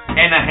printer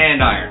and a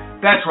hand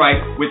iron. That's right,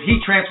 with heat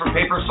transfer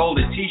paper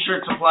sold at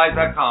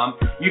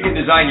tshirtsupplies.com, you can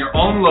design your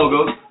own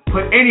logos,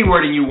 put any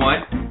wording you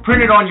want,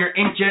 print it on your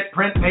inkjet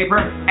print paper,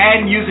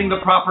 and using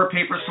the proper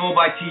paper sold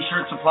by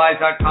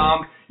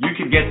tshirtsupplies.com, you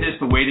can get this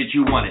the way that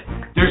you want it.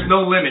 There's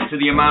no limit to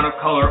the amount of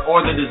color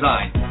or the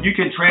design. You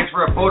can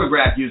transfer a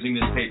photograph using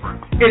this paper.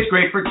 It's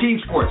great for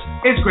team sports.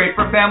 It's great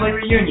for family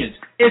reunions.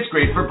 It's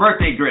great for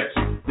birthday gifts.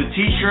 The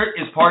T-shirt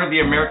is part of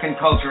the American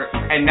culture,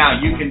 and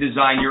now you can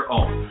design your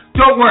own.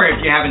 Don't worry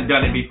if you haven't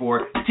done it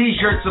before.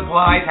 T-Shirt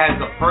Supplies has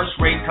the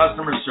first-rate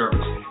customer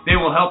service. They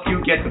will help you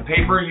get the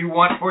paper you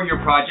want for your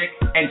project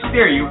and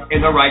steer you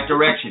in the right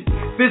direction.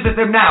 Visit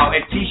them now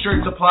at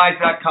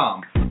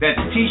tshirtsupplies.com. That's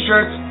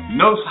T-shirts,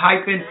 no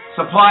hyphen,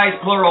 supplies,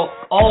 plural,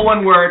 all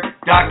one word,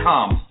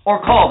 .com.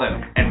 Or call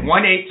them at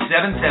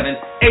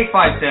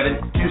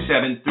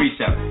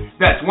 1-877-857-2737.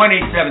 That's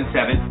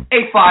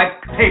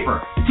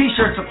 1-877-85-PAPER.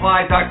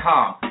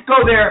 tshirtsupplies.com.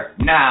 Go there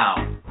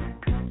now.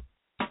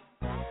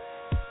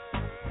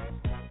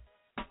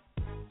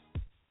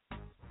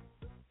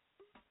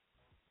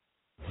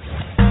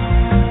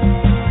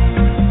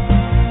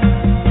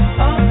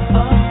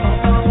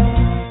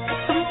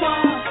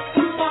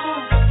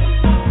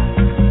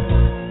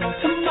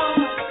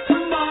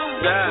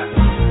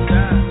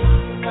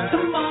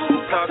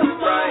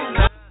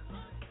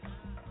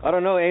 I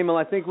don't know, Emil.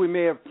 I think we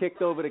may have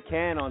kicked over the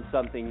can on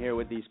something here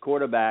with these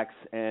quarterbacks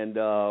and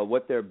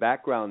what their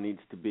background needs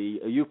to be.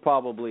 You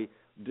probably,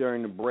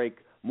 during the break,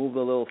 moved a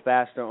little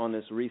faster on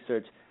this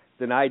research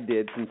than I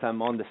did since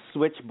I'm on the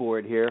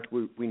switchboard here.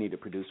 We need a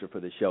producer for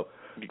the show.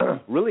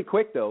 Really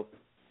quick, though,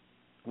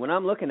 when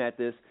I'm looking at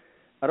this,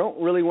 I don't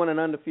really want an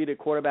undefeated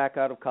quarterback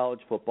out of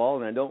college football,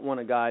 and I don't want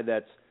a guy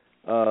that's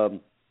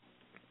won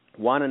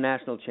a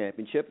national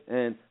championship,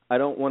 and I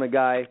don't want a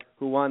guy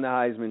who won the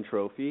Heisman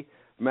Trophy.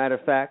 Matter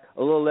of fact,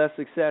 a little less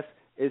success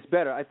is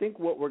better. I think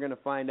what we're going to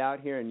find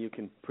out here, and you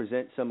can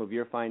present some of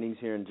your findings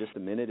here in just a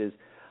minute, is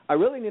I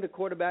really need a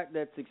quarterback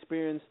that's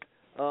experienced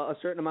a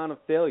certain amount of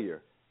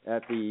failure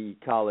at the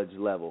college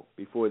level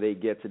before they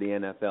get to the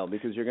NFL,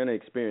 because you're going to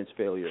experience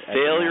failure.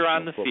 Failure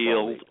on the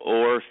field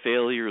or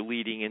failure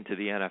leading into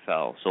the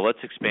NFL. So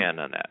let's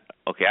expand on that.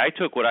 Okay, I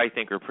took what I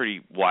think are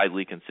pretty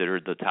widely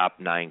considered the top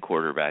 9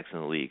 quarterbacks in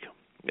the league.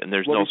 And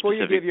there's no before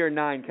specific... you give your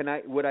 9,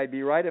 would I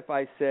be right if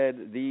I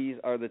said these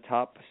are the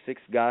top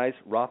 6 guys?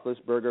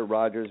 Roethlisberger,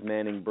 Rodgers,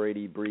 Manning,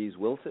 Brady, Breeze,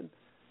 Wilson?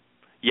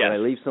 Yes. Did I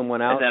leave someone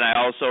out? And then I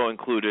also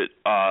included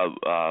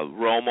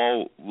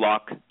Romo,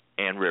 Luck,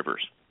 and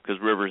Rivers,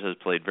 because Rivers has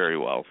played very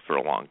well for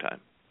a long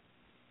time.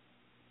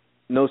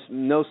 No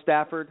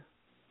Stafford?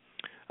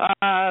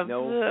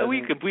 No.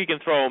 We can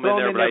throw him in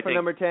there, but I think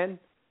number 10?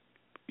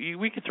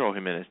 We could throw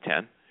him in as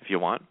 10 if you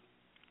want.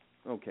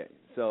 Okay.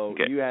 So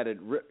you added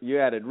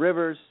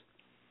Rivers,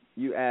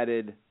 you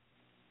added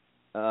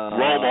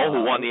Romo,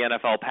 who won the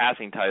NFL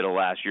passing title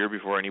last year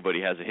before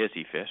anybody has a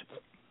hissy fit.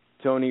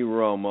 Tony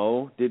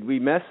Romo. Did we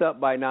mess up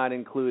by not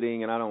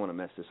including, and I don't want to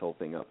mess this whole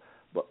thing up,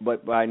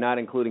 but by not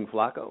including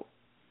Flacco?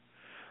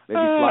 Maybe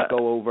Flacco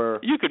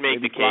over. You could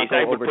make the case.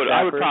 I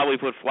would probably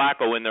put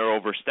Flacco in there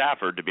over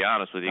Stafford, to be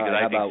honest with you,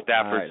 because I think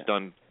Stafford's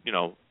done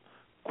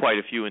quite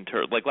a few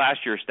like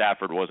last year.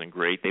 Stafford wasn't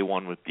great. They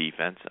won with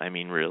defense. I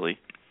mean, really.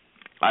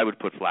 I would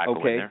put Flacco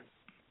in there.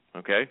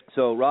 Okay.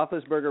 So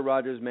Roethlisberger,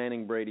 Rodgers,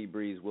 Manning, Brady,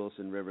 Breeze,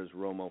 Wilson, Rivers,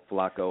 Romo,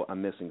 Flacco.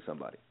 I'm missing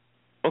somebody.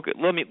 Okay.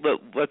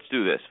 Let's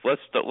do this.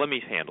 Let me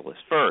handle this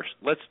first.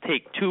 Let's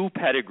take 2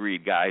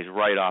 pedigreed guys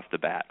right off the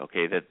bat.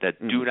 Okay, that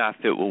do not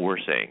fit what we're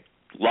saying.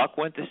 Luck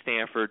went to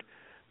Stanford,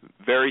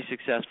 very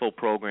successful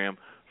program,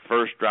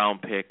 first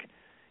round pick.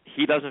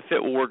 He doesn't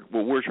fit what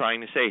we're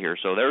trying to say here.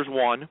 So there's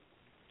one.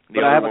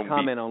 But I have a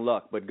comment on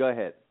Luck. But go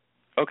ahead.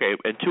 Okay,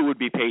 and 2 would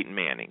be Peyton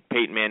Manning.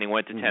 Peyton Manning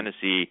went to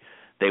Tennessee.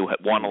 They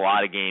won a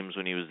lot of games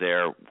when he was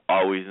there,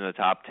 always in the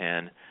top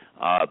 10.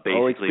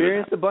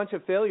 Experienced a bunch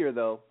of failure,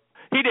 though.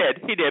 He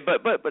did.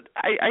 But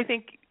I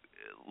think,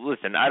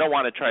 listen, I don't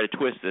want to try to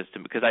twist this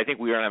because I think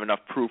we don't have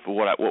enough proof of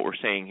what we're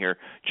saying here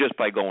just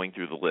by going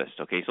through the list.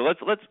 Okay, so let's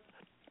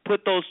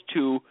put those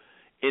 2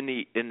 in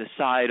the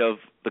side of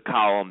the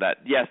column that,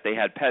 yes, they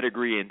had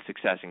pedigree and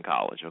success in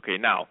college. Okay,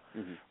 now,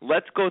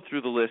 let's go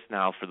through the list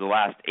now for the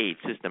last 8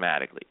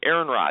 systematically.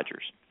 Aaron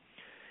Rodgers.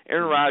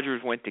 Aaron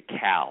Rodgers went to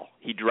Cal.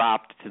 He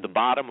dropped to the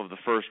bottom of the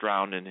first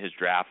round in his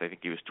draft. I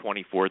think he was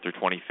 24th or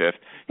 25th.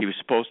 He was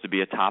supposed to be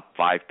a top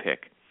 5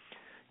 pick.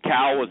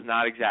 Cal was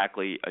not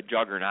exactly a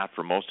juggernaut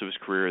for most of his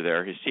career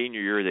there. His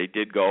senior year, they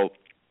did go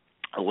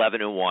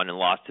 11-1 and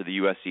lost to the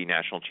USC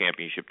national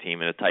championship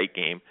team in a tight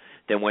game,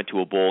 then went to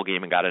a bowl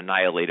game and got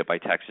annihilated by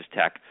Texas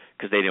Tech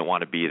because they didn't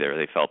want to be there.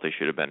 They felt they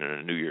should have been in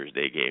a New Year's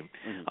Day game.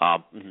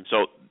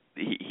 So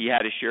he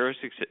had a share of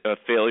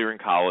failure in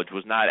college,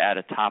 was not at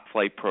a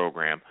top-flight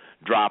program,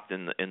 dropped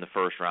in the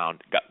first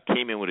round,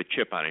 came in with a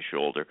chip on his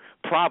shoulder,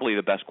 probably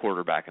the best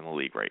quarterback in the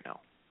league right now.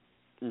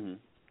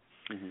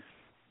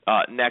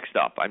 Next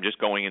up, I'm just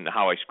going into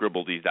how I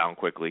scribbled these down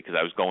quickly because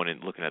I was going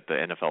and looking at the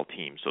NFL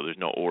team, so there's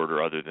no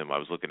order other than I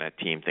was looking at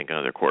team thinking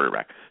of their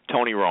quarterback.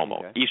 Tony Romo,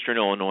 okay. Eastern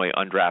Illinois,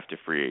 undrafted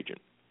free agent.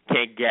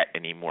 Can't get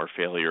any more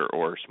failure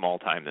or small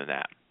time than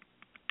that.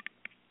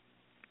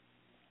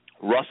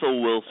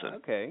 Russell Wilson,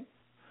 okay.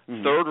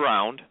 Third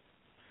round,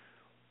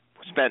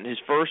 spent his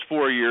first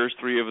 4 years,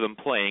 3 of them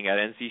playing at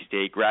NC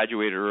State,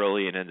 graduated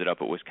early, and ended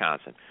up at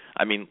Wisconsin.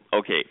 I mean,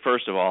 okay,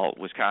 first of all,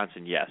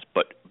 Wisconsin, yes,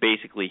 but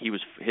basically he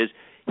was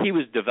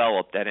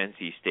developed at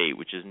NC State,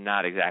 which is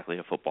not exactly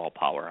a football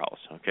powerhouse,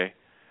 okay?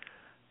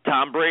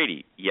 Tom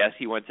Brady, yes,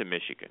 he went to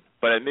Michigan.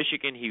 But at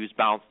Michigan, he was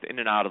bounced in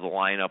and out of the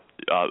lineup.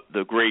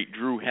 The great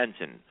Drew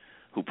Henson,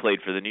 who played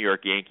for the New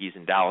York Yankees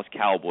and Dallas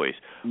Cowboys,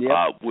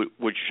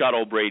 would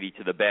shuttle Brady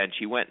to the bench.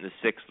 He went in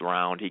the 6th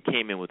round. He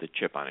came in with a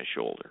chip on his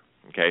shoulder,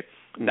 okay?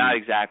 Not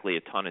exactly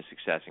a ton of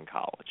success in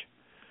college.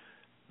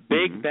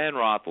 Big Ben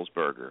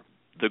Roethlisberger,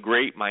 the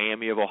great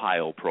Miami of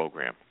Ohio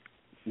program.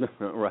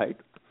 Right.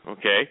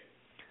 Okay?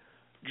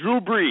 Drew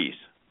Brees,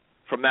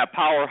 from that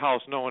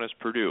powerhouse known as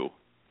Purdue,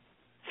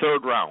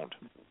 3rd round.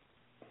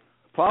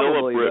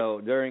 Probably though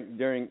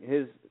during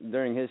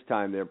his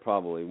time, they're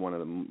probably one of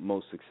the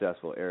most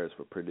successful eras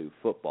for Purdue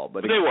football.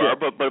 But they were,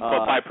 but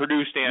by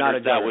Purdue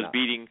standards, that was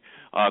beating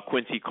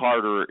Quincy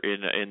Carter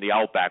in the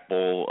Outback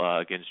Bowl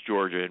against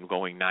Georgia and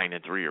going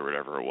 9-3 or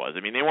whatever it was. I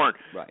mean, they weren't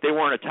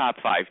a top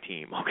 5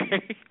 team.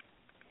 Okay.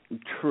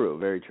 True,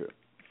 very true.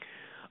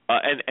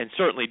 And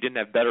certainly didn't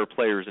have better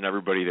players than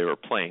everybody they were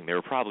playing. They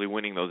were probably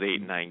winning those 8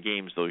 and 9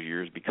 games those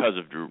years because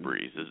of Drew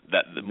Brees.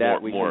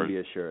 We can be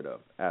assured of.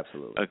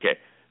 Absolutely. Okay.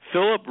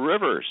 Phillip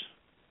Rivers,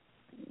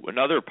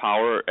 another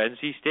power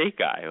NC State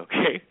guy,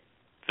 okay?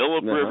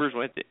 Phillip Rivers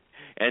went to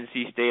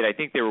NC State. I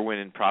think they were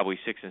winning probably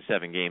 6 and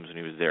 7 games when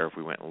he was there if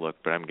we went and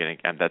looked, but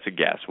that's a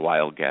guess,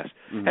 wild guess.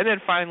 And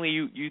then finally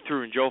you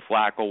threw in Joe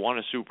Flacco, won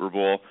a Super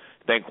Bowl,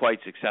 been quite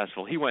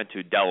successful. He went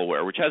to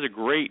Delaware, which has a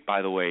great,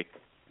 by the way,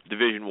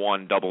 Division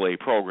I AA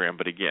program,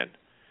 but again,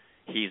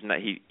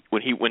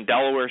 when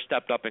Delaware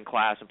stepped up in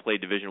class and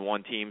played Division I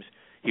teams,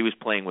 he was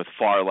playing with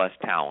far less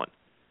talent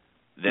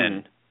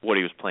than what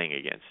he was playing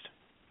against.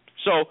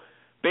 So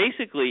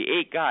basically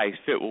 8 guys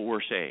fit what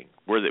we're saying,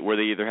 where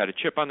they either had a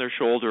chip on their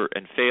shoulder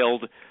and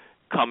failed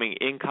coming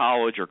in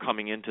college or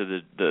coming into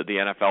the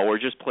NFL, or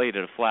just played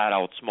at a flat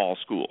out small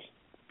school.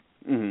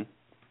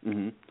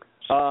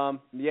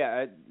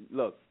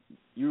 Look,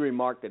 you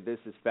remarked that this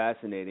is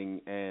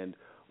fascinating, and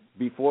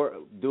before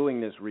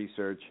doing this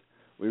research,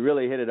 we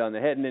really hit it on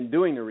the head. And in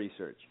doing the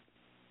research,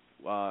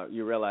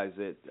 you realize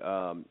that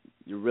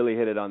you really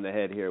hit it on the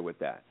head here with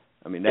that.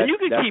 I mean, and you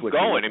could keep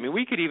going. I mean,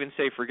 we could even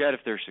say forget if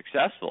they're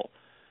successful.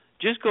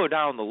 Just go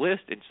down the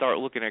list and start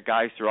looking at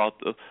guys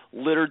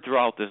littered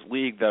throughout this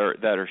league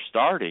that are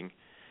starting.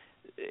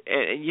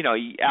 And, you know,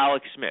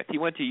 Alex Smith, he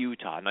went to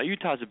Utah. Now,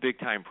 Utah's a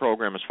big-time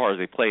program as far as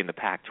they play in the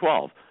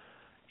Pac-12,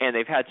 and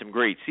they've had some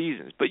great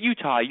seasons. But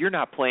Utah, you're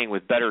not playing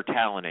with better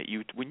talent at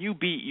Utah. When you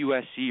beat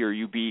USC or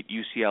you beat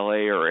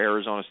UCLA or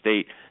Arizona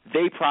State,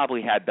 they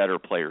probably had better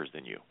players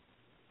than you.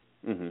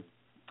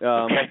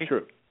 Okay?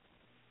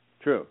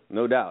 True,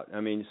 no doubt. I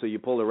mean, so you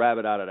pull the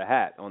rabbit out of the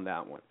hat on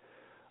that one,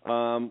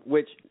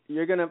 which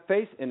you're going to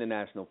face in the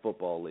National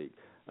Football League.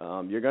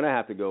 You're going to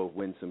have to go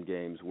win some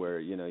games where,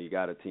 you know, you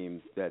got a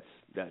team that's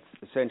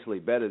essentially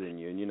better than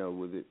you. And, you know,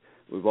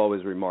 we've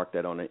always remarked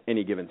that on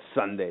any given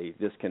Sunday,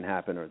 this can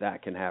happen or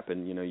that can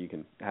happen. You know, you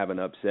can have an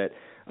upset.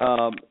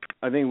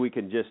 I think we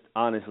can just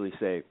honestly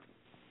say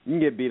you can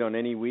get beat on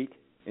any week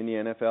in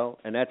the NFL,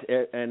 and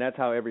that's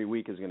how every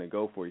week is going to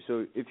go for you.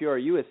 So if you're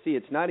a USC,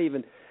 it's not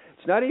even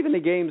the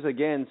games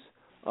against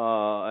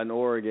an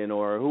Oregon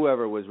or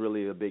whoever was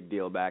really a big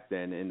deal back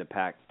then in the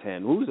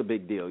Pac-10. Who's a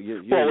big deal?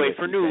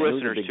 For new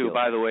listeners, too,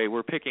 by the way,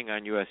 we're picking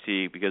on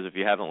USC because if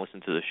you haven't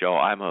listened to the show,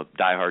 I'm a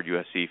diehard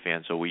USC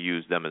fan, so we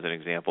use them as an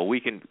example. We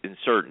can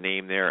insert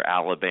name there,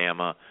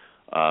 Alabama,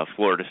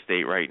 Florida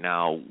State right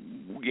now.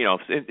 You know,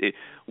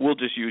 we'll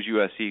just use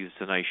USC. It's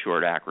a nice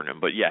short acronym.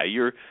 But, yeah,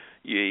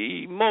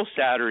 most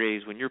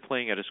Saturdays when you're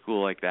playing at a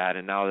school like that,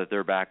 and now that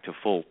they're back to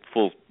full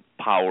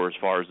power as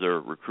far as their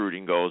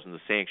recruiting goes and the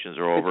sanctions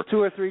are over. It's 2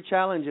 or 3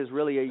 challenges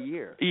really a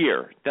year.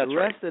 That's right. The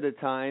rest of the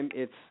time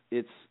it's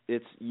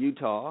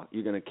Utah.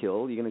 You're going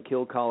to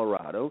kill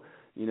Colorado.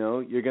 You know,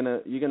 you're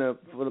gonna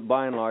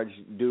by and large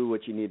do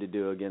what you need to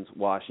do against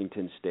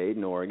Washington State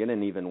and Oregon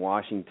and even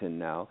Washington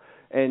now.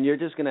 And you're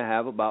just going to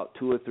have about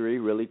 2 or 3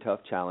 really tough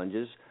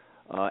challenges,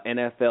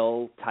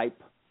 NFL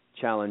type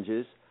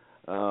challenges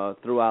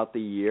throughout the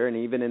year. And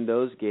even in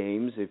those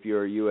games, if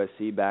you're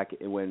USC back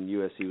when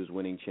USC was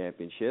winning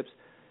championships,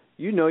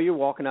 you know you're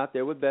walking out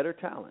there with better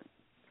talent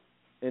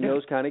in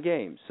those kind of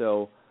games.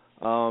 So,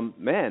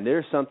 man,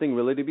 there's something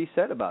really to be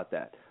said about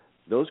that.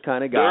 Those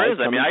kind of guys. There is.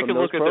 I mean, I can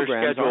look at their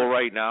schedule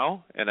right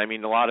now, and I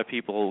mean, a lot of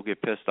people will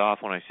get pissed off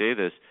when I say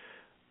this.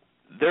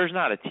 There's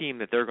not a team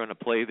that they're going to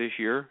play this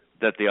year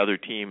that the other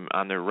team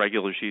on their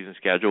regular season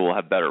schedule will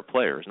have better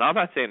players. Now, I'm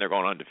not saying they're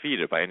going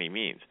undefeated by any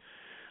means.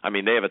 I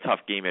mean, they have a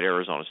tough game at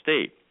Arizona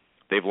State.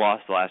 They've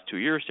lost the last 2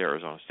 years to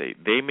Arizona State.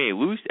 They may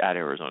lose at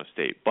Arizona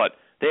State, but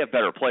they have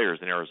better players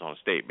than Arizona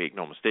State. Make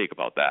no mistake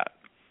about that.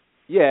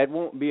 Yeah, it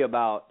won't be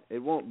about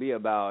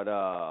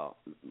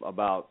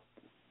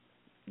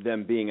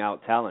them being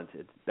out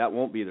talented. That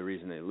won't be the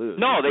reason they lose.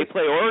 No, they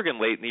play Oregon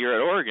late in the year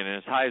at Oregon, and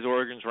as high as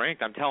Oregon's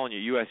ranked, I'm telling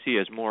you, USC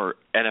has more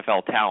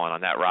NFL talent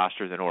on that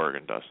roster than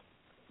Oregon does.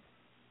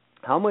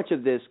 How much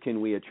of this can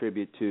we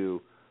attribute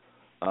to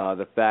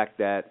the fact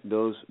that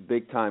those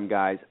big-time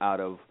guys out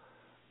of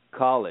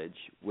college,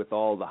 with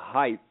all the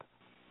hype,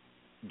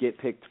 get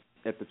picked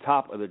at the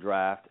top of the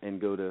draft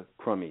and go to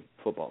crummy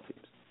football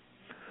teams?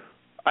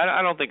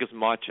 I don't think as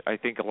much. I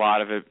think a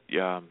lot of it,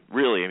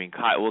 really, I mean,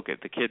 look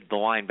at the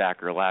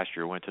linebacker last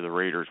year went to the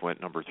Raiders,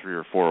 went number 3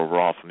 or 4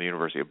 overall from the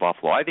University of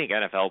Buffalo. I think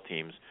NFL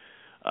teams,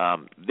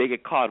 they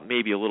get caught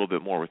maybe a little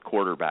bit more with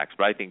quarterbacks,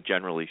 but I think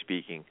generally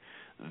speaking,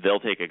 they'll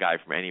take a guy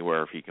from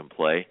anywhere if he can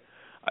play.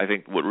 I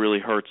think what really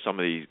hurts some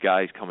of these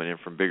guys coming in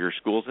from bigger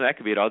schools, and that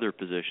could be at other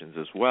positions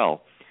as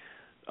well,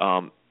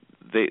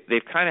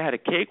 they've kind of had a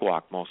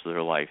cakewalk most of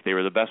their life. They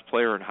were the best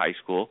player in high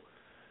school.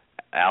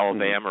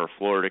 Alabama or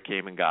Florida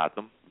came and got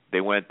them.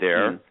 They went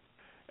there.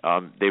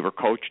 They were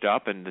coached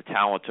up, and the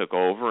talent took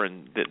over,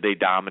 and they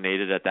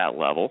dominated at that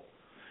level.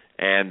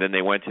 And then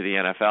they went to the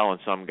NFL, and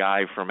some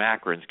guy from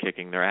Akron's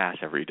kicking their ass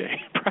every day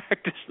in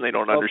practice, and they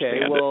don't understand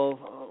it. Okay,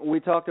 well, we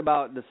talked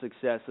about the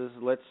successes.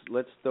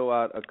 Let's throw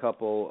out a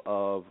couple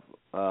of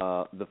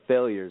the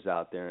failures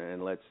out there,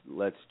 and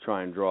let's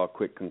try and draw a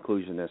quick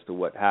conclusion as to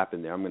what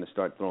happened there. I'm going to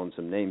start throwing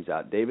some names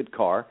out. David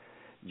Carr,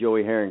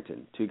 Joey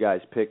Harrington, 2 guys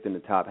picked in the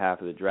top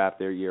half of the draft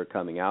their year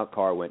coming out.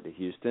 Carr went to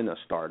Houston, a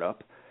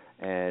startup,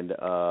 and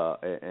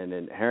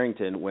then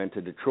Harrington went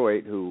to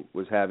Detroit, who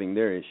was having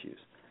their issues.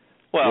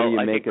 Well,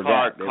 I think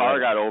Carr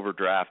got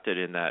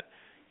overdrafted in that,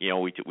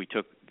 we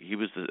took he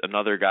was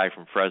another guy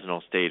from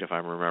Fresno State, if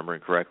I'm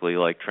remembering correctly,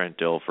 like Trent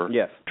Dilfer.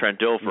 Yes. Trent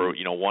Dilfer,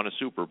 won a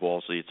Super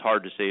Bowl, so it's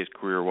hard to say his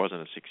career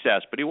wasn't a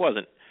success, but he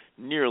wasn't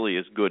nearly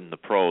as good in the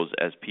pros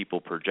as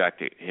people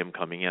projected him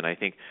coming in. I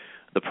think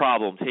the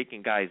problem,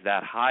 taking guys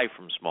that high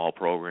from small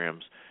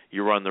programs,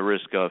 you run the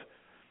risk of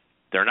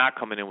they're not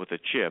coming in with a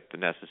chip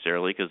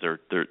necessarily because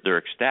they're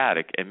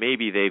ecstatic, and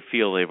maybe they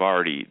feel they've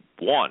already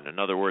won. In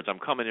other words, I'm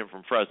coming in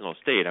from Fresno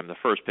State. I'm the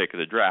first pick of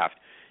the draft.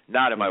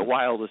 Not in my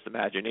wildest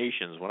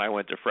imaginations when I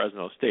went to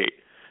Fresno State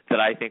that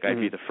I think I'd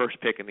be the first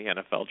pick in the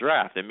NFL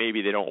draft, and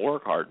maybe they don't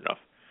work hard enough.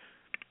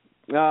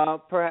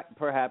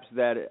 Perhaps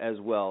that as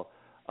well.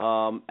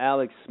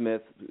 Alex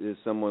Smith is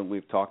someone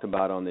we've talked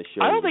about on this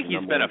show. I don't think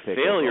he's been a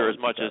failure as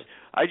much as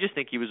I just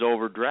think he was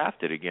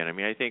overdrafted again. I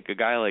mean, I think a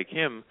guy like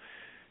him,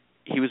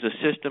 he was a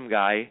system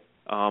guy.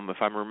 If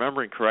I'm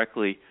remembering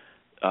correctly,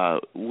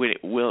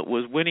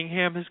 was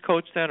Winningham his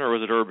coach then, or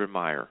was it Urban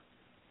Meyer?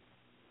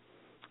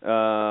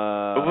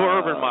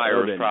 Urban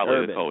Meyer was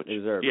probably the coach.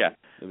 Yeah.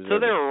 So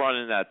they were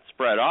running that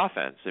spread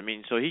offense. I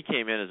mean, so he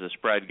came in as a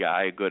spread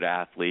guy, a good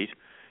athlete.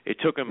 It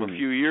took him a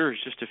few years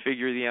just to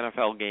figure the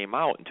NFL game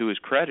out, and to his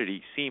credit,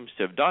 he seems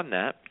to have done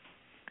that.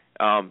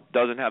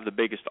 Doesn't have the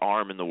biggest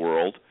arm in the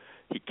world.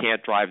 He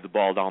can't drive the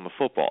ball down the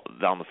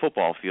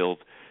football field.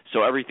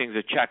 So everything's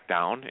a check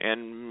down,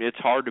 and it's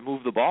hard to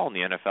move the ball in the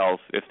NFL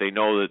if they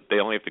know that they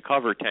only have to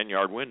cover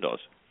 10-yard windows.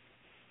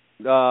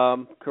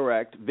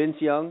 Correct. Vince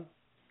Young?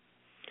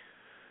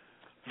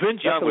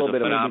 Vince Young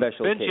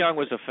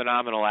was a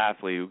phenomenal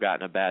athlete who got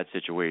in a bad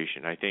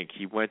situation. I think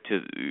he went to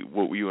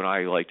what you and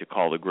I like to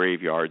call the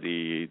graveyard,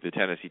 the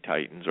Tennessee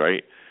Titans,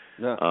 right?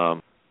 Yeah.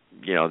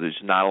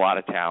 There's not a lot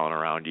of talent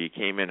around. He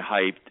came in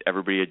hyped.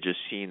 Everybody had just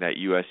seen that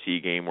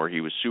USC game where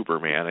he was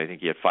Superman. I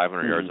think he had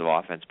 500 yards of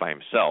offense by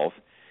himself.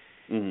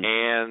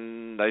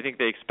 And I think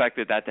they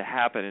expected that to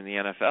happen in the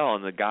NFL,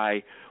 and the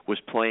guy was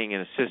playing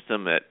in a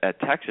system at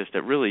Texas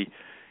that really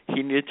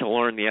he needed to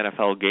learn the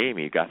NFL game.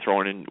 He got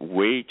thrown in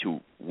way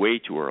too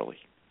early.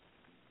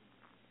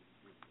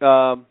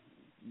 I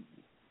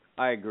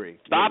agree.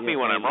 Stop me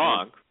when I'm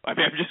wrong. I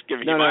mean, I'm just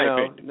giving you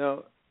my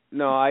opinion.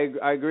 No,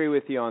 I agree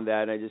with you on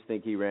that. I just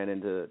think he ran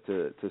into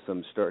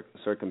some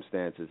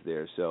circumstances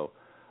there. So,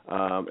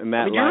 and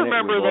Matt do you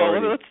remember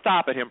though? Let's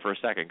stop at him for a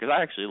second because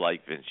I actually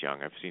like Vince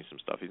Young. I've seen some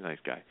stuff. He's a nice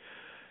guy.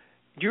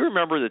 Do you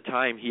remember the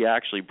time he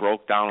actually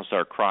broke down and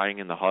started crying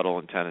in the huddle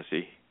in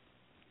Tennessee?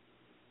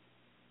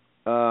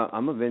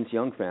 I'm a Vince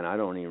Young fan. I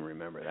don't even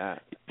remember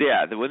that.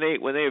 Yeah, when they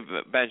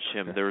benched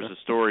him, there was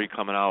a story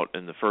coming out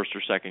in the first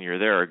or second year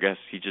there. I guess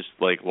he just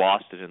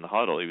lost it in the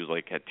huddle. He was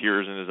had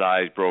tears in his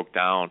eyes, broke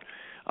down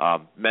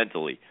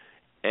mentally,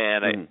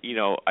 and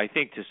I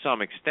think to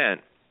some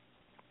extent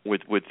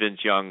with Vince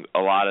Young, a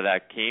lot of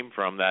that came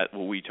from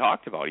what we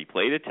talked about. He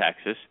played at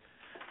Texas.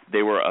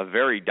 They were a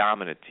very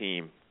dominant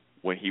team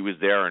when he was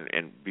there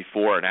and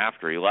before and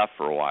after he left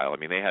for a while. I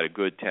mean, they had a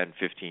good 10,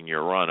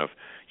 15-year run of,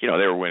 they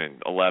were winning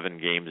 11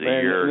 games a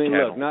year. I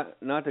mean,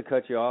 look, not to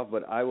cut you off,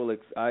 but I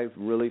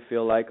really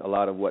feel like a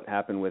lot of what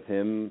happened with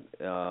him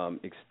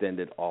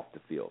extended off the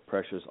field.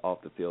 Pressures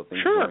off the field,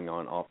 things going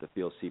on off the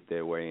field seep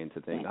their way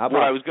into things.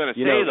 What I was going to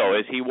say, though,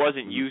 is he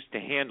wasn't used to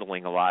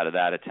handling a lot of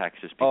that at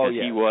Texas because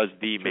he was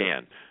the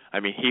man. I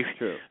mean,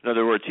 True. in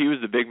other words, he was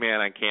the big man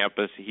on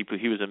campus.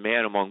 He was a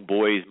man among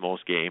boys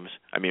most games.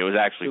 I mean, it was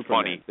actually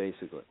Superman, funny.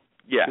 Basically.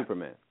 Yeah.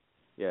 Superman.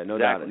 Yeah,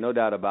 Exactly. no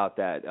doubt about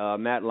that.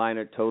 Matt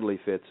Leinart totally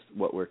fits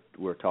what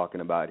we're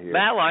talking about here.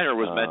 Matt Leinart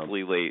was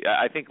mentally late.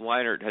 I think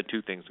Leinart had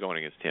two things going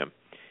against him,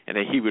 and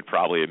he would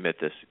probably admit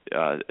this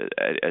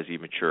as he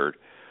matured.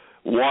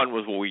 One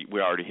was what we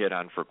already hit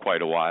on for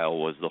quite a while,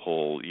 was the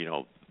whole, he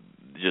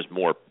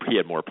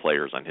had more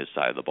players on his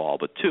side of the ball.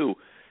 But two,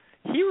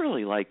 he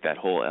really liked that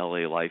whole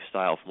L.A.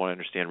 lifestyle, from what I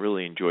understand,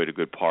 really enjoyed a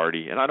good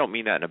party. And I don't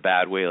mean that in a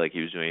bad way, like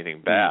he was doing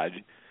anything bad.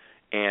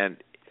 And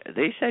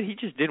they said he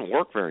just didn't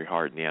work very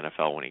hard in the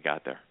NFL when he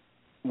got there.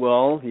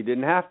 Well, he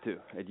didn't have to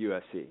at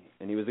USC,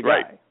 and he was a guy.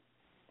 Right.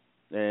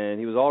 And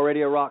he was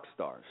already a rock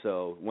star,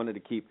 so wanted to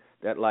keep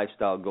that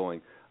lifestyle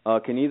going.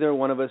 Can either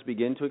one of us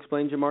begin to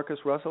explain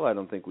Jamarcus Russell? I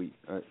don't think we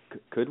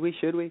could we?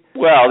 Should we?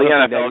 Well, the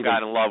NFL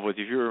got in love with,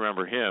 if you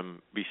remember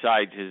him,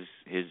 besides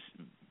his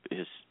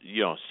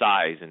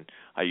size, and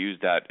I use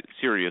that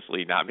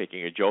seriously, not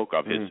making a joke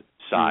of his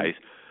size.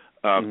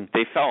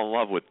 They fell in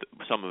love with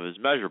some of his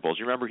measurables.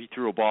 You remember he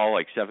threw a ball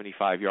like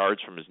 75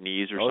 yards from his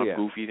knees or some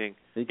goofy thing?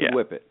 He could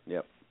whip it,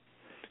 yep.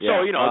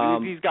 So,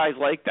 these guys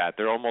like that.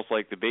 They're almost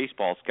like the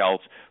baseball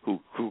scouts who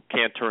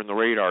can't turn the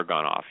radar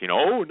gun off.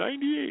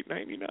 98,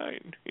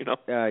 99,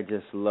 I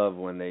just love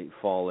when they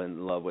fall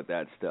in love with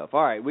that stuff.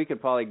 All right, we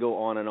could probably go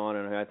on, and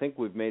I think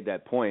we've made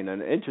that point.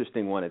 An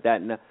interesting one at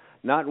that.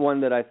 Not one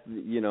that I'd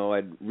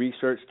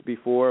researched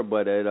before,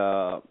 but it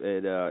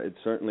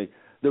certainly,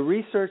 the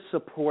research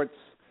supports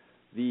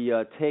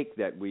the take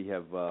that we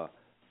have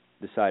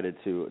decided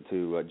to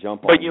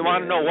jump on. But you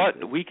want to know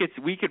what? We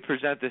could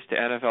present this to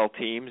NFL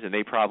teams, and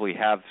they probably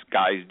have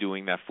guys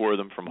doing that for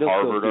them from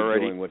Harvard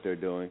already. Doing what they're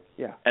doing,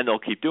 yeah. And they'll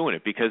keep doing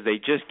it because they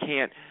just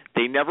can't.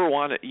 They never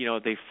want to.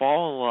 They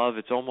fall in love.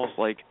 It's almost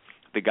like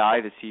the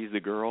guy that sees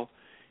the girl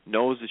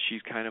knows that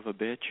she's kind of a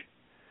bitch,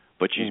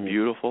 but she's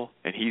beautiful,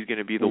 and he's going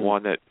to be the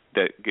one that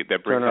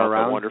brings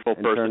out the wonderful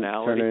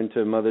personality. Turn her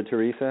into Mother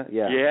Teresa?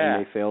 Yeah.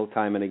 And they fail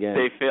time and again.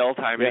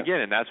 And again,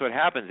 and that's what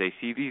happens. They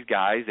see these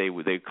guys, they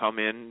come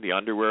in, the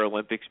underwear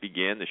Olympics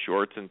begin, the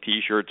shorts and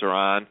T-shirts are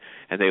on,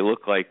 and they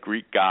look like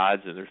Greek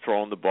gods, and they're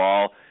throwing the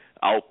ball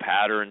out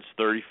patterns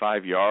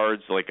 35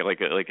 yards like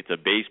it's a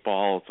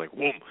baseball. It's like,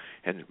 whoom.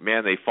 And,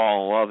 man, they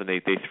fall in love, and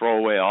they throw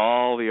away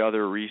all the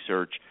other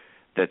research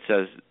that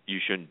says you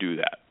shouldn't do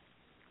that.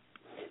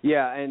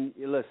 Yeah, and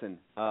listen,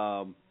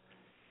 I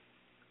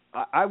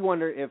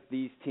wonder if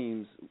these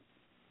teams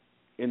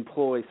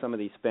employ some of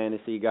these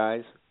fantasy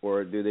guys,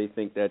 or do they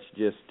think that's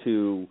just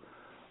too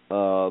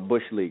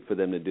bush league for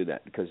them to do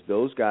that? Because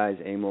those guys,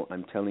 Emil,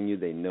 I'm telling you,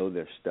 they know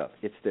their stuff.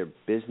 It's their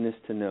business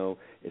to know.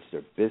 It's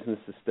their business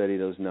to study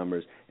those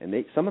numbers. And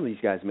some of these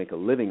guys make a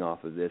living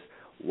off of this.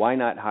 Why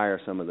not hire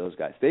some of those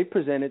guys? They've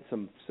presented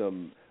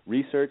some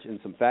research and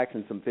some facts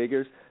and some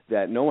figures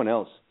that no one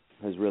else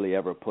has really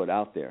ever put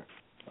out there.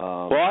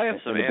 I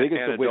have some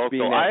anecdotal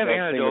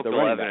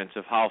evidence back.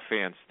 of how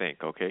fans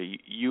think, okay?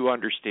 You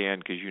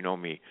understand, because you know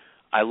me.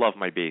 I love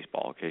my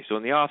baseball, okay? So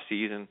in the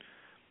off-season,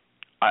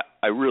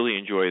 I really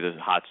enjoy the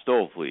hot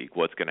stove league,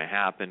 what's going to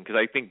happen, because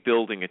I think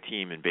building a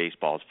team in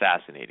baseball is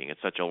fascinating.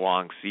 It's such a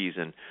long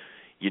season.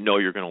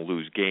 You're going to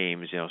lose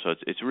games, so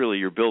it's really,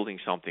 you're building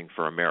something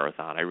for a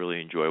marathon. I really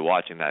enjoy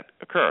watching that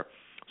occur.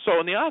 So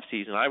in the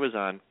off-season, I was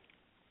on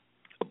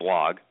a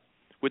blog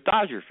with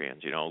Dodger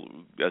fans,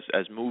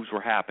 as moves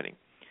were happening.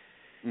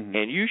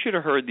 And you should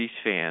have heard these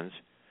fans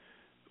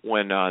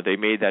when they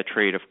made that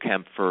trade of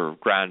Kemp for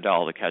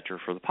Grandal, the catcher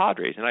for the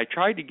Padres. And I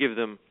tried to give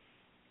them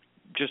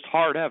just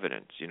hard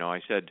evidence. I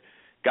said,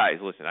 guys,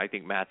 listen, I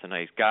think Matt's a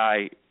nice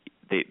guy.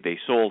 They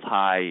sold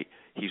high.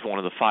 He's one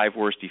of the 5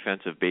 worst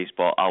defensive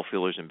baseball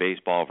outfielders in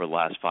baseball over the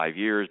last 5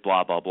 years,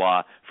 blah, blah,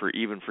 blah, for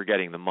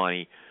getting the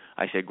money.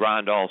 I said,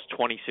 Grandal's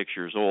 26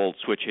 years old,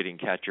 switch-hitting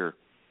catcher,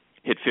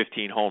 hit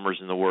 15 homers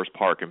in the worst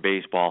park in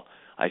baseball.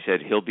 I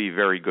said, he'll be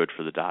very good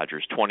for the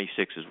Dodgers.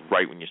 26 is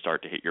right when you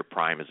start to hit your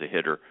prime as a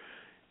hitter.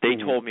 They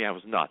told me I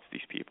was nuts,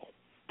 these people.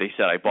 They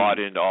said I bought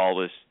into all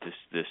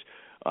this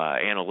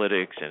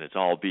analytics and it's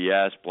all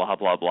BS, blah,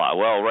 blah, blah.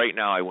 Well, right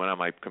now I went on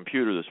my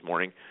computer this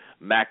morning.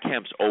 Matt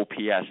Kemp's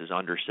OPS is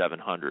under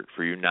 700.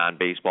 For you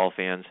non-baseball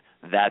fans,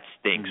 that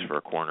stinks for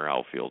a corner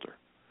outfielder.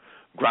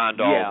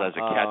 Grandal as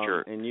a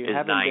catcher and you is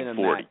haven't 940.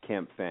 been a Matt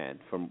Kemp fan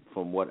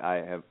from what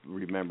I have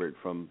remembered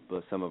from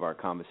some of our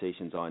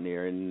conversations on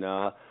here, and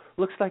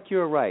looks like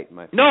you're right,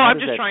 my friend. No, I'm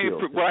just trying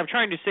to. What I'm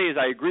trying to say is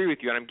I agree with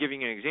you, and I'm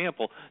giving an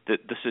example that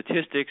the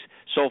statistics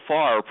so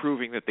far are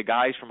proving that the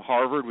guys from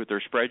Harvard with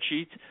their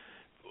spreadsheets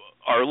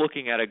are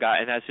looking at a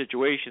guy in that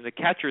situation. The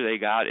catcher they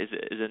got is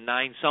a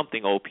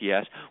 9-something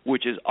OPS,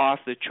 which is off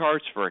the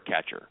charts for a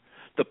catcher.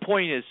 The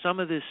point is, some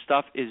of this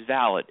stuff is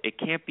valid. It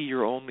can't be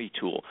your only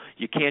tool.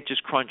 You can't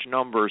just crunch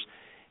numbers,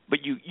 but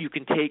you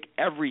can take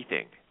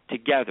everything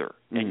together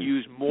and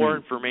use more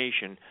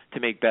information to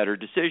make better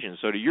decisions.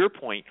 So to your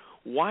point,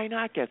 why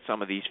not get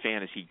some of these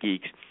fantasy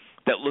geeks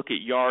that look at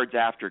yards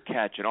after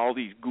catch and all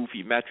these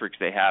goofy metrics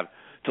they have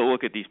to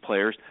look at these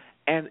players?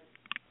 And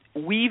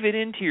weave it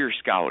into your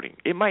scouting.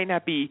 It might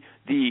not be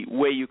the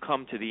way you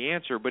come to the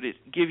answer, but it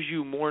gives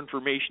you more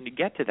information to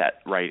get to that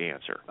right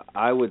answer.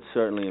 I would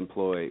certainly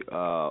employ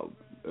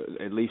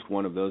at least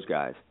one of those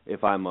guys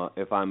if I'm a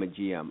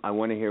GM. I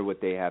want to hear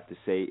what they have to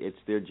say. It's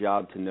their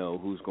job to know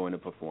who's going to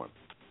perform.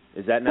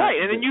 Is that not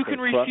right? And then you can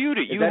refute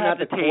it. Is that not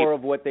the core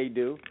of what they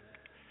do?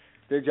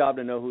 It's their job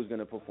to know who's going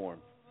to perform.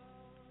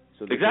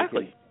 So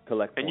exactly.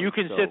 Collect and points. you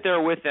can sit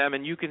there with them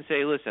and you can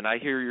say, listen, I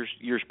hear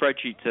your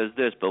spreadsheet says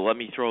this, but let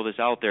me throw this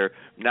out there.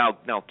 Now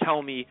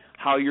tell me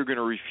how you're going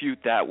to refute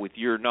that with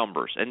your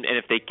numbers. And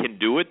if they can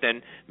do it,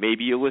 then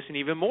maybe you listen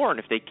even more. And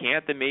if they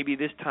can't, then maybe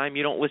this time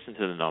you don't listen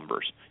to the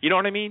numbers. You know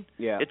what I mean?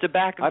 Yeah. It's a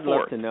back and forth.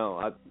 I'd love to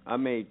know. I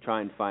may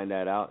try and find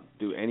that out.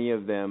 Do any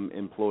of them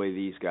employ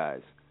these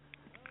guys?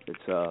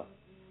 It's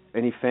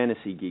any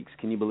fantasy geeks.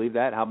 Can you believe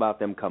that? How about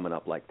them coming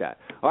up like that?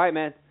 All right,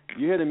 man.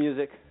 You hear the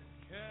music.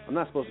 I'm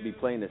not supposed to be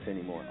playing this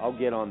anymore. I'll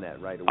get on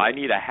that right away. I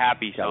need a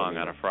happy song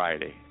on a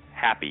Friday.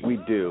 Happy. We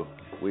do.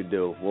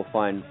 We'll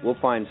find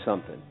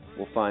something.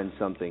 We'll find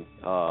something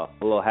a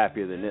little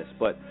happier than this.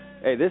 But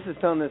hey, this is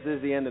telling us this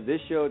is the end of this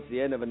show. It's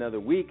the end of another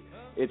week.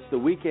 It's the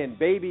weekend,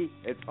 baby.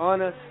 It's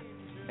on us.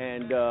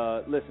 And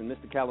listen,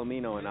 Mr.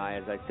 Calomino and I,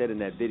 as I said in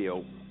that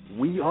video,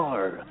 we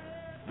are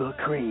the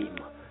cream.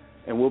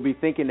 And we'll be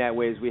thinking that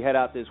way as we head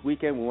out this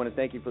weekend. We want to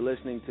thank you for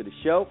listening to the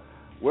show.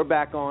 We're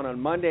back on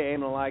Monday.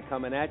 Emil and I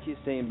coming at you.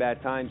 Same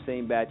bad time,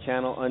 same bad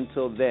channel.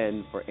 Until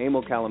then, for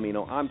Emil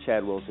Calomino, I'm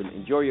Chad Wilson.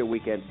 Enjoy your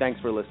weekend. Thanks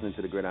for listening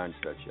to the Gridiron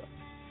Studs Show.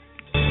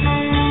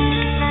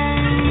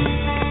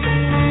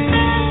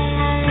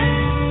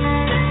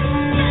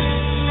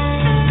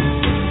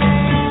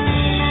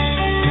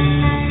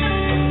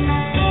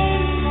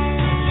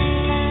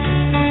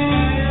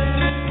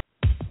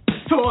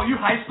 To all you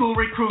high school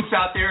recruits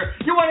out there,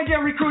 you want to get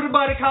recruited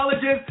by the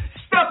colleges?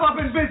 Step up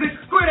and visit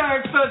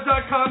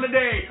GridironStuds.com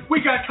today. We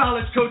got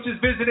college coaches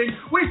visiting.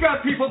 We've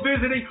got people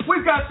visiting.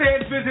 We've got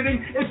fans visiting.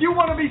 If you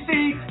want to be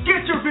seen,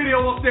 get your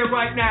video up there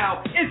right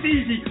now. It's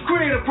easy.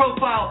 Create a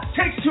profile.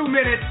 Takes 2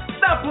 minutes.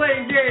 Stop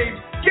playing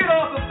games. Get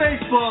off of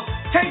Facebook.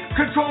 Take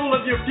control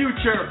of your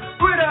future.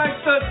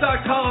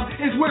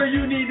 GridironStuds.com is where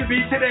you need to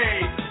be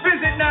today.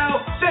 Visit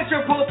now, set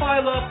your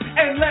profile up,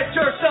 and let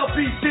yourself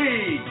be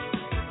seen.